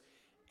orphans,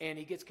 and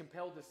he gets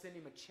compelled to send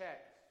him a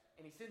check.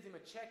 And he sends him a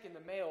check in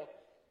the mail,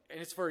 and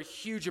it's for a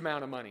huge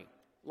amount of money,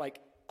 like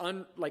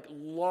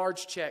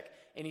large check.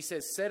 And he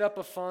says, set up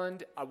a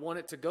fund. I want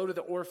it to go to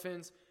the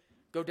orphans.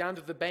 Go down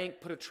to the bank,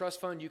 put a trust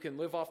fund. You can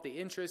live off the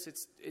interest.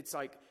 It's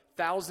like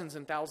thousands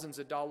and thousands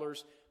of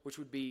dollars, which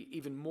would be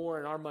even more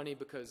in our money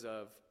because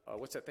of,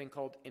 what's that thing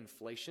called?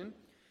 Inflation.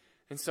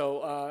 And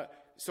so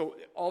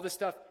all this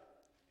stuff,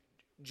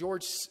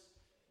 George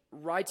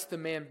writes the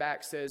man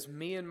back, says,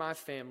 me and my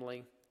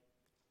family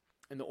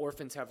and the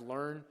orphans have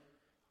learned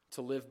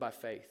to live by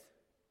faith.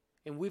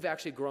 And we've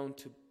actually grown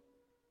to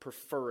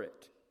prefer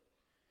it.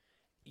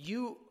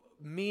 You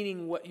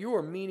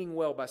are meaning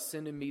well by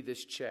sending me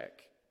this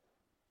check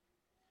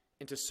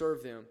and to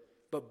serve them,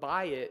 but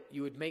by it,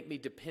 you would make me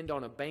depend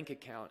on a bank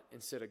account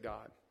instead of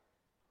God.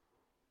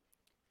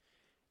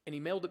 And he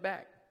mailed it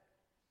back.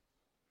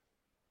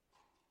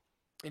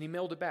 And he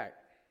mailed it back.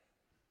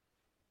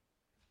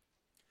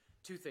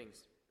 Two things.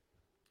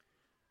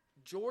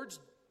 George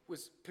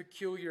was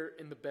peculiar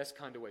in the best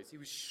kind of ways. He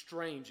was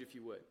strange, if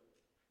you would.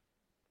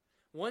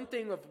 One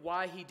thing of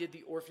why he did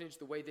the orphanage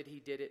the way that he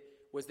did it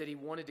was that he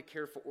wanted to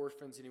care for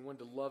orphans and he wanted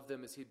to love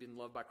them as he'd been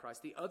loved by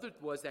Christ. The other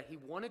was that he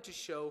wanted to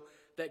show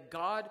that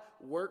God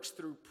works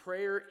through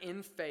prayer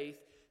in faith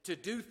to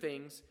do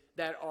things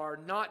that are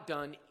not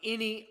done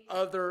any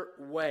other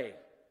way.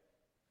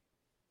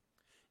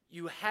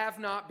 You have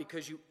not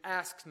because you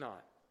ask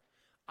not.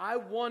 I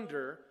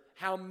wonder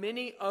how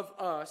many of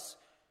us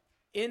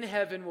in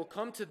heaven will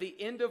come to the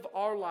end of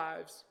our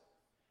lives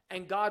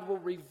and God will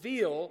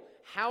reveal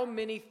how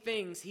many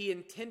things he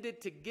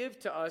intended to give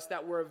to us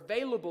that were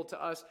available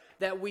to us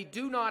that we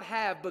do not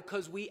have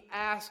because we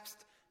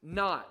asked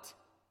not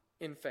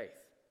in faith.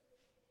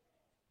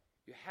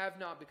 You have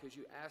not because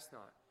you asked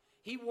not.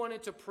 He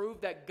wanted to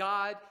prove that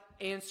God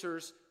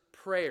answers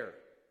prayer.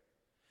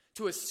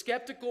 To a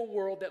skeptical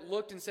world that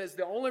looked and says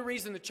the only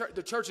reason the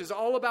church is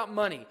all about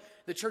money,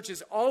 the church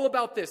is all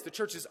about this, the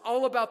church is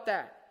all about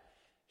that.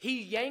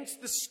 He yanks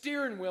the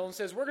steering wheel and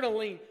says we're going to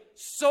lean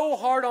so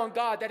hard on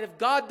God that if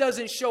God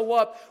doesn't show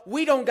up,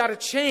 we don't got a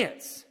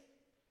chance.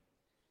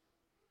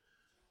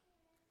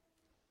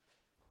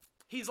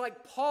 He's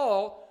like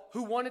Paul,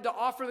 who wanted to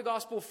offer the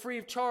gospel free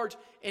of charge,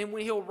 and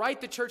when he'll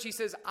write the church, he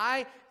says,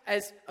 I,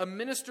 as a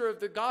minister of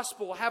the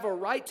gospel, have a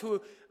right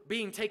to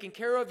being taken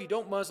care of. You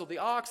don't muzzle the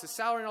ox, the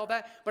salary and all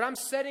that, but I'm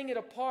setting it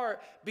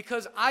apart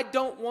because I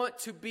don't want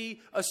to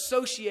be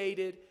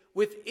associated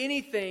with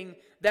anything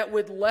that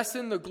would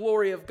lessen the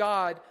glory of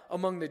God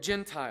among the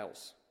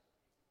Gentiles.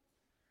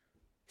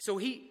 So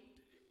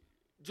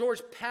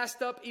George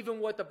passed up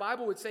even what the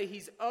Bible would say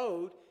he's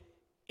owed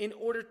in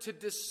order to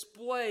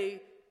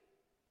display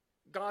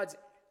God's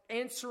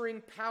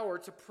answering power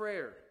to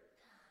prayer.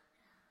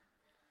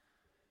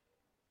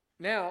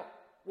 Now,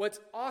 what's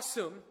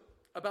awesome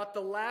about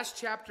the last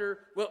chapter,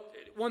 well,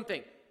 one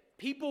thing,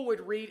 people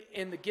would read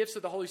in the gifts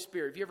of the Holy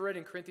Spirit. Have you ever read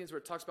in Corinthians where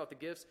it talks about the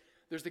gifts?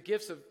 There's the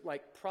gifts of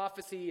like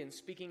prophecy and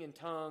speaking in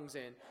tongues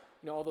and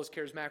all those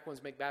charismatic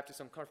ones make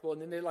Baptists uncomfortable.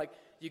 And then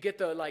you get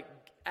the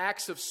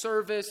acts of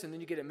service and then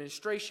you get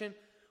administration.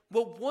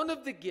 Well, one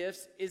of the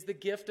gifts is the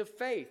gift of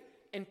faith.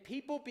 And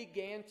people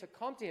began to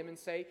come to him and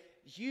say,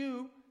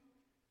 you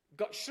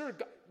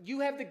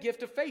have the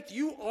gift of faith.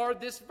 You are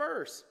this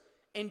verse.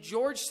 And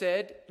George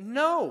said,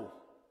 no.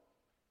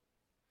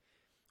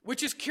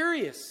 Which is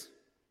curious.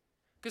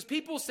 Because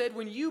people said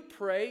when you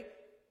pray,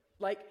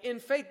 in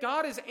faith,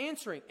 God is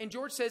answering. And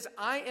George says,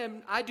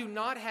 I do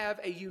not have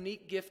a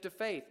unique gift of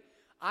faith.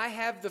 I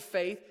have the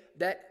faith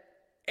that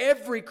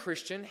every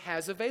Christian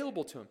has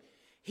available to him.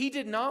 He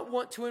did not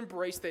want to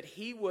embrace that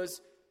he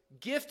was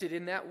gifted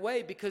in that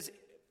way, because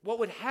what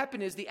would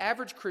happen is the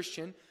average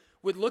Christian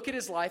would look at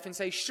his life and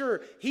say,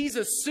 sure, he's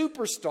a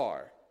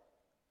superstar.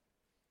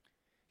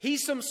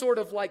 He's some sort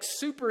of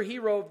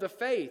superhero of the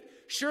faith.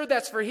 Sure,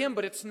 that's for him,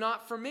 but it's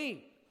not for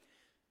me.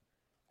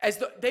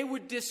 They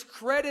would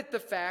discredit the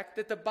fact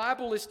that the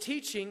Bible is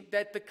teaching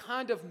that the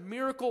kind of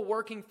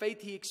miracle-working faith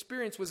he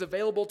experienced was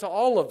available to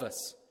all of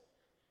us.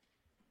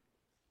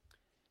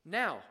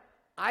 Now,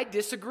 I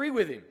disagree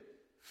with him.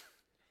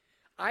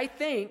 I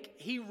think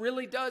he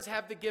really does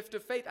have the gift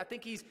of faith.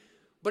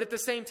 But at the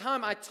same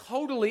time, I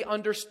totally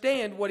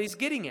understand what he's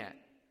getting at.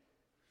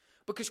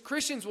 Because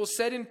Christians will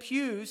sit in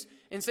pews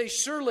and say,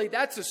 surely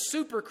that's a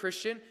super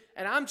Christian,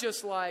 and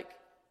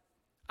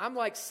I'm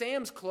like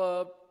Sam's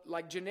Club,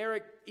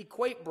 generic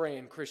Equate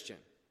brand Christian.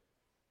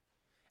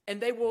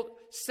 And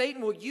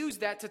Satan will use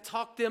that to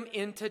talk them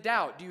into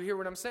doubt. Do you hear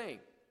what I'm saying?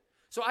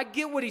 So I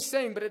get what he's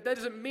saying, but it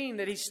doesn't mean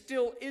that he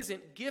still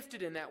isn't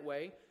gifted in that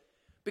way.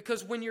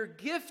 Because when you're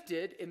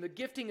gifted in the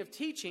gifting of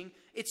teaching,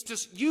 it's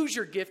just use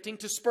your gifting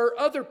to spur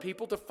other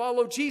people to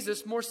follow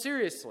Jesus more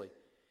seriously.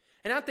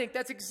 And I think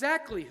that's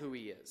exactly who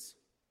he is.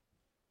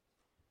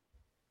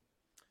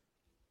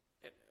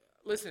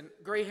 Listen,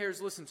 gray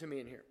hairs, listen to me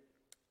in here.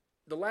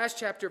 The last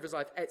chapter of his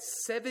life, at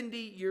 70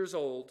 years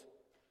old,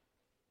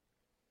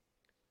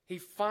 he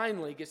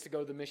finally gets to go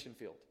to the mission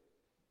field.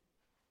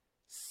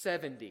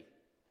 70.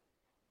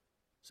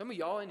 Some of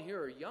y'all in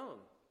here are young.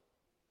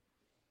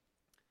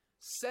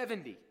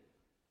 70.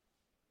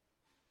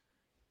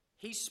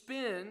 He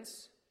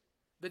spends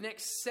the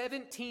next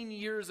 17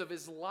 years of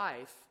his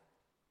life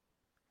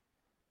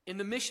in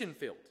the mission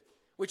field,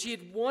 which he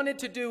had wanted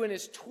to do in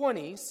his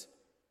 20s,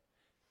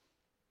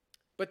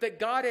 but that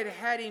God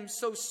had him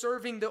so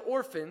serving the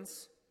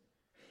orphans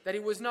that he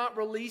was not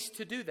released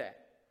to do that.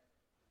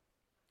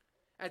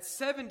 At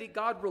 70,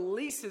 God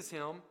releases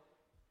him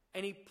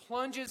and he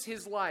plunges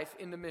his life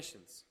into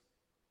missions.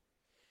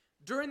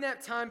 During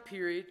that time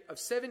period of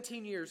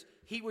 17 years,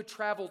 he would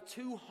travel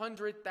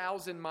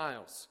 200,000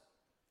 miles.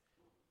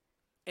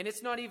 And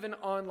it's not even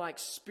on like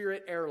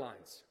Spirit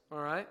Airlines, all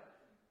right?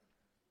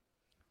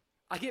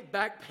 I get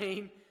back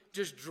pain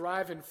just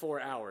driving 4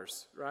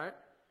 hours, right?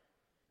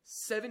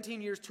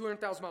 17 years,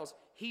 200,000 miles.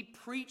 He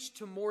preached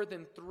to more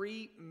than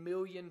 3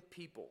 million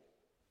people.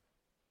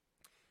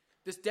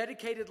 This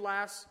dedicated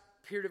last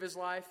period of his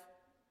life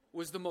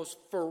was the most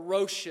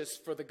ferocious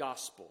for the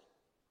gospel.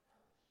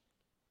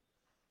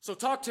 So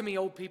talk to me,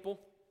 old people.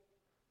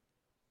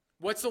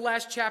 What's the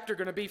last chapter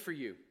going to be for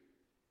you?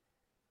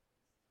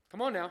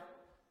 Come on now.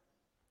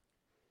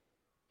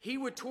 He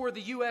would tour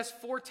the U.S.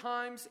 4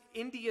 times,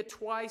 India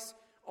twice,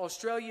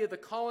 Australia, the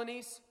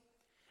colonies.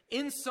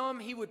 In sum,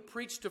 he would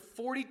preach to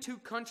 42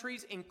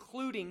 countries,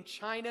 including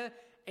China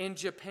and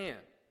Japan.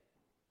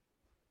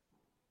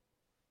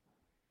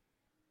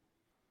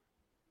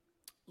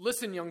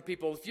 Listen, young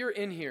people, if you're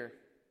in here,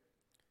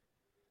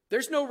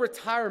 there's no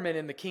retirement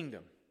in the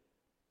kingdom.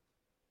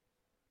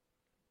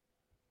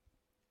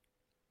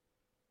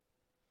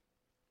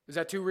 Is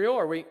that too real?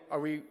 Are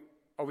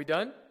we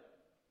done?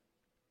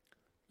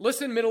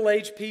 Listen,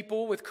 middle-aged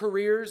people with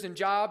careers and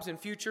jobs and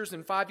futures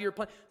and 5-year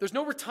plans. There's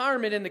no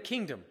retirement in the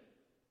kingdom.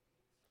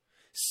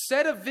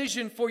 Set a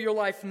vision for your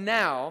life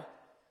now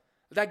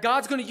that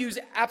God's going to use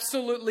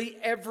absolutely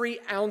every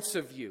ounce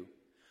of you.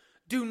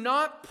 Do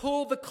not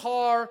pull the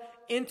car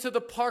into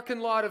the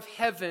parking lot of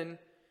heaven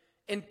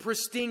in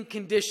pristine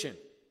condition.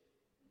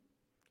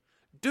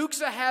 Dukes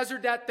of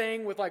Hazzard that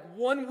thing with like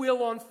one wheel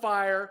on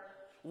fire,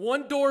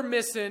 one door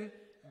missing,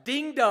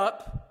 dinged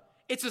up.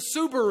 It's a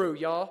Subaru,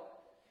 y'all.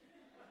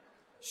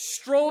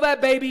 Stroll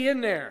that baby in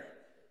there.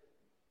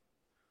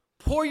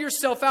 Pour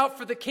yourself out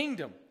for the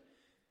kingdom.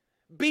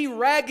 Be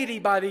raggedy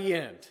by the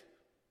end.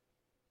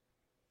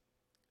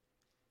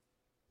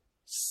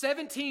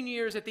 17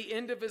 years at the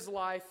end of his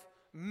life,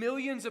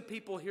 millions of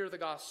people hear the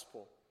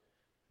gospel.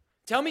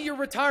 Tell me your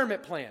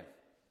retirement plan.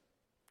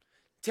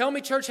 Tell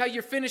me, church, how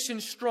you're finishing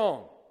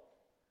strong.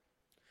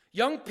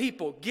 Young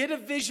people, get a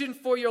vision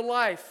for your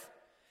life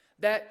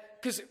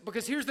that,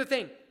 because here's the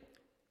thing.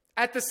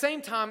 At the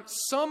same time,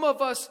 some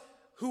of us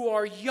who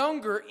are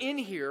younger in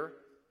here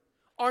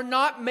are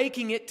not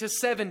making it to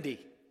 70.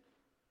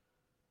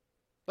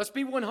 Let's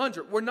be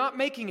 100. We're not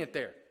making it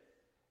there.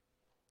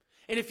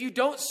 And if you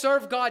don't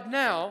serve God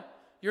now,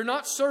 you're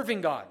not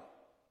serving God.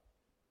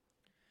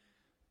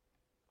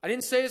 I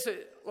didn't say this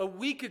a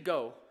week and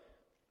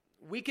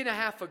a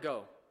half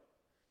ago.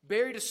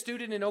 Buried a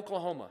student in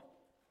Oklahoma.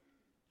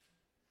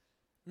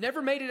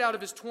 Never made it out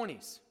of his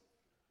 20s.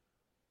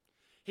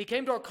 He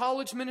came to our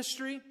college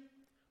ministry,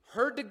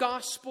 heard the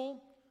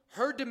gospel,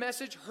 heard the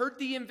message, heard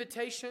the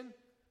invitation.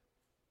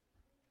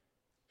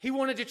 He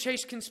wanted to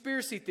chase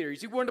conspiracy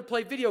theories. He wanted to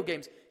play video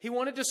games. He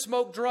wanted to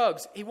smoke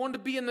drugs. He wanted to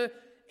be in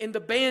the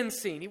band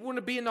scene. He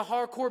wanted to be in the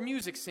hardcore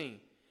music scene.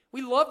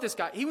 We love this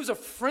guy. He was a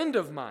friend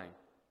of mine.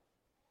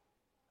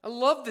 I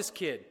love this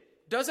kid.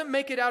 Doesn't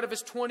make it out of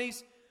his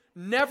 20s.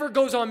 Never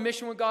goes on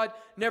mission with God.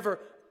 Never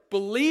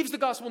believes the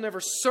gospel.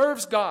 Never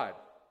serves God.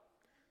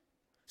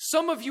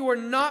 Some of you are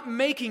not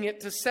making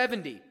it to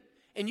 70.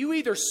 And you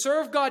either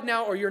serve God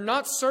now or you're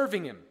not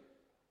serving Him.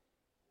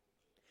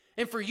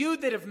 And for you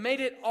that have made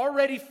it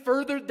already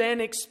further than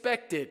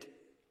expected,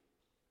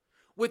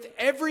 with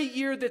every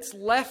year that's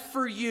left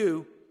for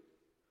you,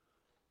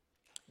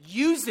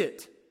 use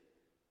it.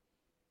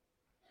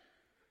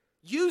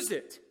 Use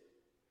it.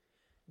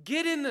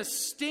 Get in the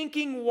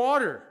stinking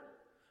water.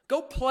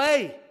 Go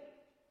play.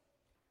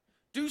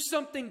 Do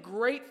something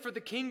great for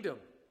the kingdom.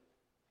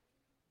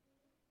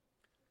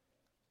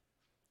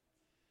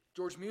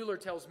 George Mueller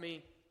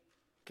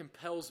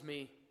compels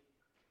me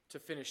to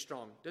finish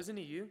strong. Doesn't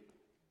he you?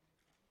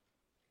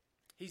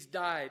 He's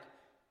died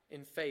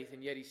in faith,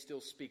 and yet he's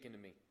still speaking to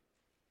me.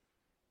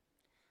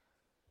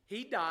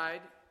 He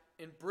died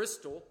in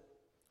Bristol,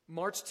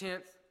 March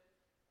 10th,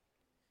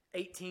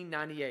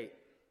 1898.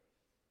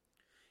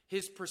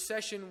 His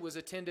procession was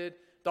attended.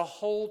 The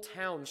whole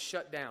town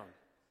shut down.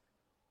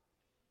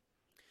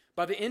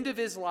 By the end of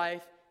his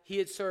life, he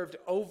had served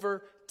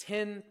over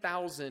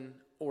 10,000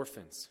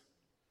 orphans.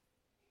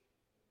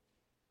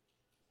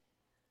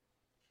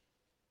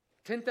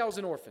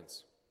 10,000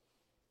 orphans.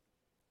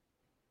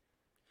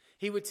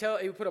 He would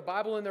put a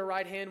Bible in their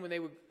right hand when they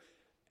would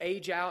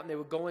age out and they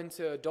would go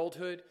into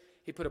adulthood.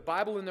 He'd put a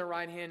Bible in their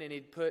right hand and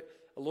he'd put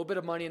a little bit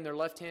of money in their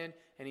left hand.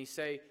 And he'd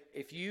say,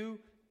 if you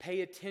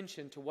pay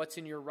attention to what's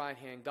in your right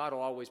hand, God will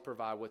always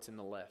provide what's in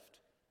the left.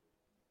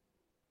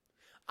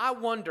 I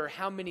wonder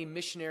how many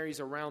missionaries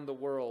around the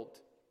world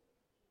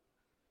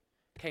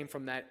came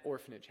from that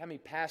orphanage. How many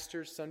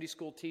pastors, Sunday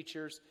school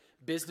teachers,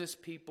 business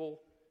people.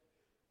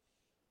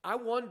 I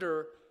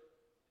wonder,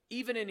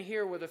 even in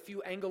here with a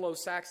few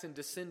Anglo-Saxon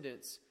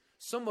descendants,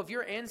 some of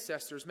your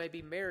ancestors may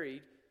be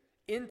married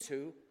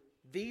into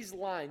these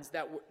lines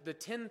that were the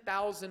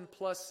 10,000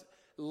 plus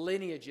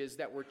lineages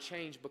that were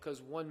changed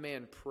because one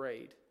man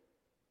prayed.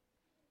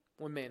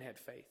 One man had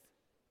faith.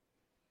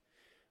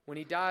 When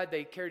he died,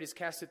 they carried his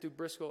casket through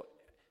Bristol,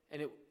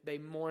 and they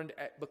mourned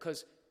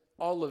because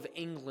all of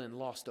England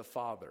lost a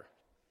father.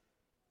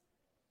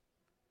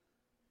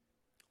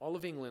 All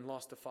of England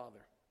lost a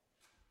father.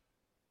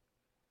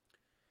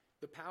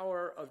 The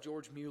power of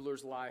George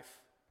Mueller's life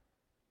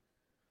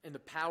and the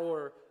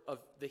power of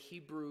the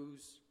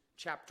Hebrews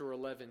chapter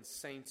 11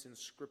 saints in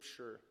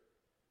Scripture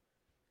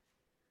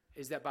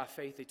is that by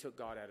faith they took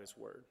God at His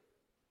word.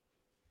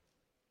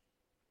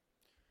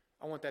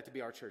 I want that to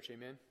be our church,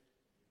 amen?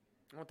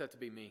 I want that to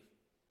be me.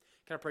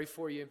 Can I pray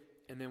for you?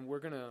 And then we're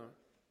going to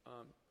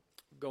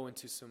go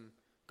into some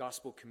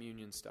gospel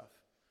communion stuff.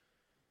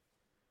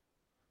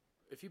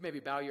 If you maybe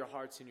bow your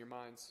hearts and your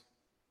minds.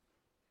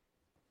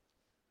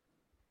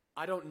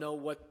 I don't know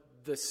what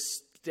the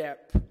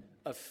step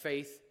of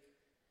faith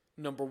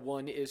number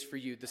one is for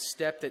you. The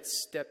step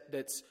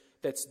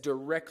that's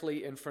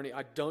directly in front of you.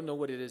 I don't know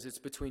what it is. It's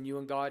between you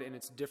and God, and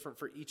it's different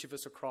for each of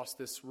us across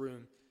this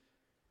room.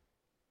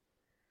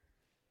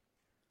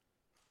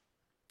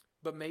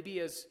 But maybe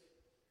as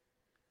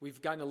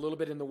we've gotten a little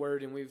bit in the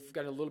Word and we've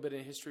gotten a little bit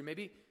in history,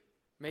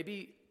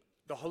 maybe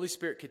the Holy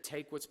Spirit could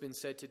take what's been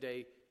said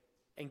today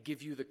and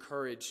give you the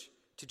courage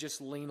to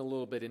just lean a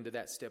little bit into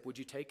that step. Would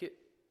you take it?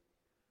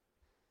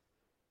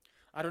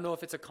 I don't know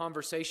if it's a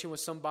conversation with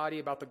somebody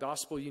about the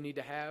gospel you need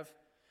to have.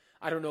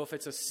 I don't know if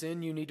it's a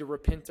sin you need to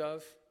repent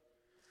of.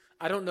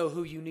 I don't know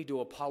who you need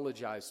to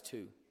apologize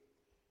to.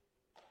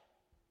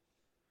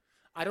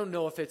 I don't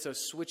know if it's a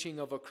switching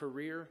of a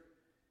career.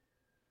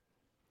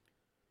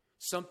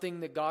 Something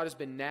that God has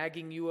been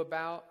nagging you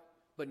about,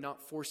 but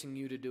not forcing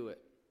you to do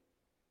it.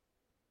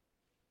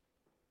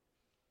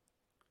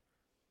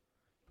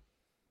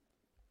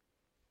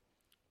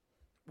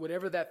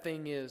 Whatever that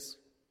thing is,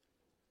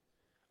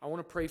 I want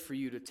to pray for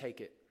you to take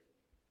it.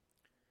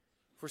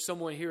 For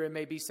someone here, it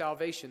may be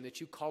salvation,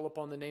 that you call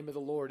upon the name of the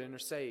Lord and are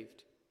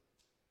saved.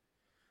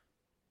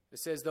 It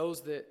says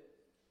those that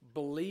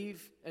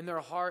believe in their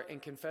heart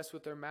and confess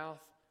with their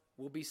mouth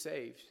will be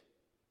saved.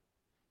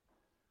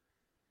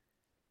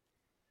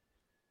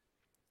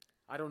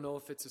 I don't know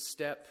if it's a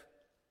step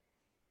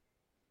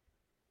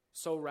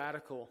so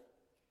radical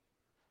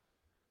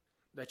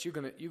that you're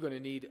going to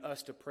need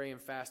us to pray and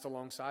fast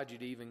alongside you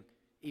to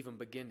even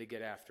begin to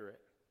get after it.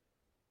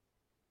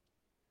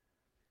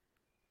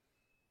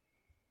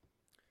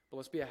 But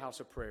let's be a house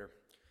of prayer.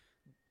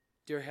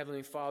 Dear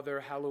Heavenly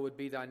Father, hallowed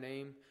be thy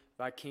name.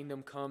 Thy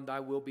kingdom come, thy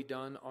will be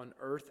done on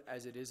earth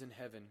as it is in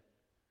heaven.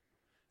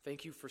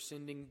 Thank you for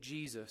sending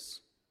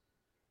Jesus,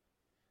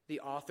 the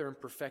author and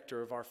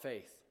perfecter of our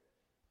faith,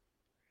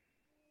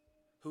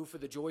 who for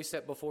the joy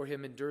set before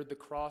him endured the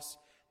cross,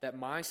 that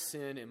my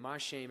sin and my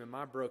shame and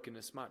my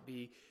brokenness might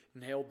be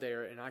nailed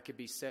there and I could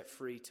be set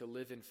free to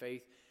live in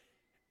faith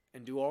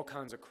and do all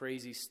kinds of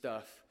crazy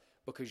stuff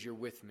because you're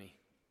with me.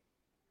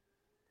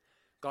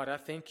 God, I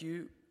thank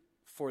you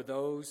for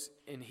those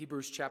in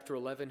Hebrews chapter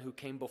 11 who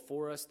came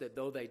before us, that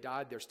though they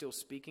died, they're still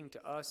speaking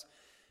to us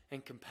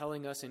and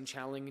compelling us and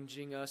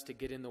challenging us to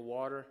get in the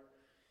water.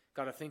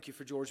 God, I thank you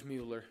for George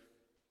Mueller.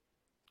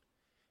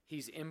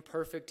 He's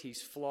imperfect,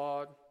 he's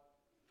flawed,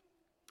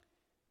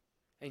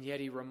 and yet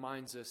he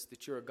reminds us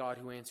that you're a God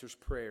who answers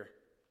prayer.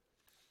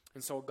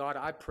 And so, God,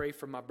 I pray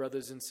for my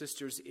brothers and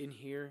sisters in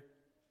here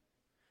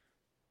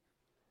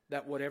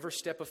that whatever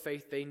step of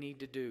faith they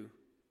need to do,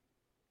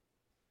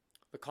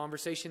 the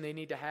conversation they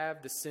need to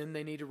have, the sin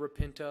they need to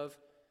repent of,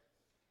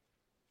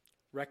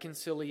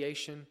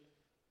 reconciliation.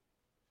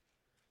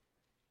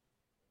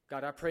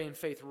 God, I pray in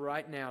faith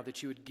right now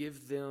that you would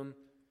give them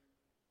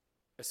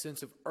a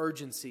sense of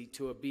urgency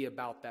to be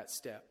about that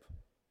step.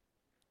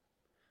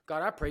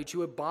 God, I pray that you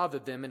would bother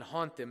them and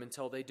haunt them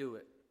until they do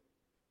it.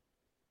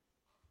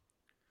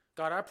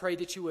 God, I pray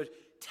that you would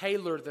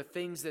tailor the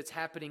things that's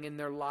happening in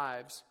their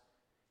lives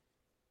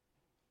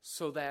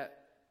so that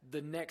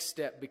the next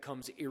step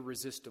becomes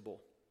irresistible.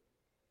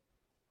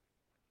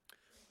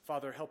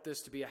 Father, help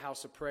this to be a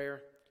house of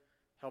prayer.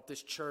 Help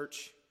this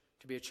church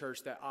to be a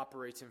church that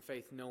operates in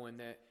faith, knowing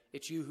that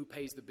it's you who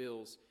pays the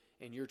bills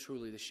and you're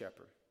truly the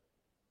shepherd.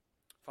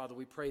 Father,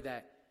 we pray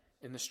that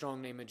in the strong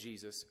name of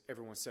Jesus.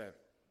 Everyone said,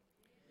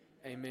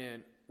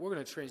 amen. We're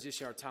going to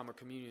transition our time of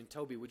communion.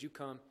 Toby, would you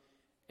come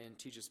and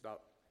teach us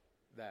about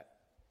that?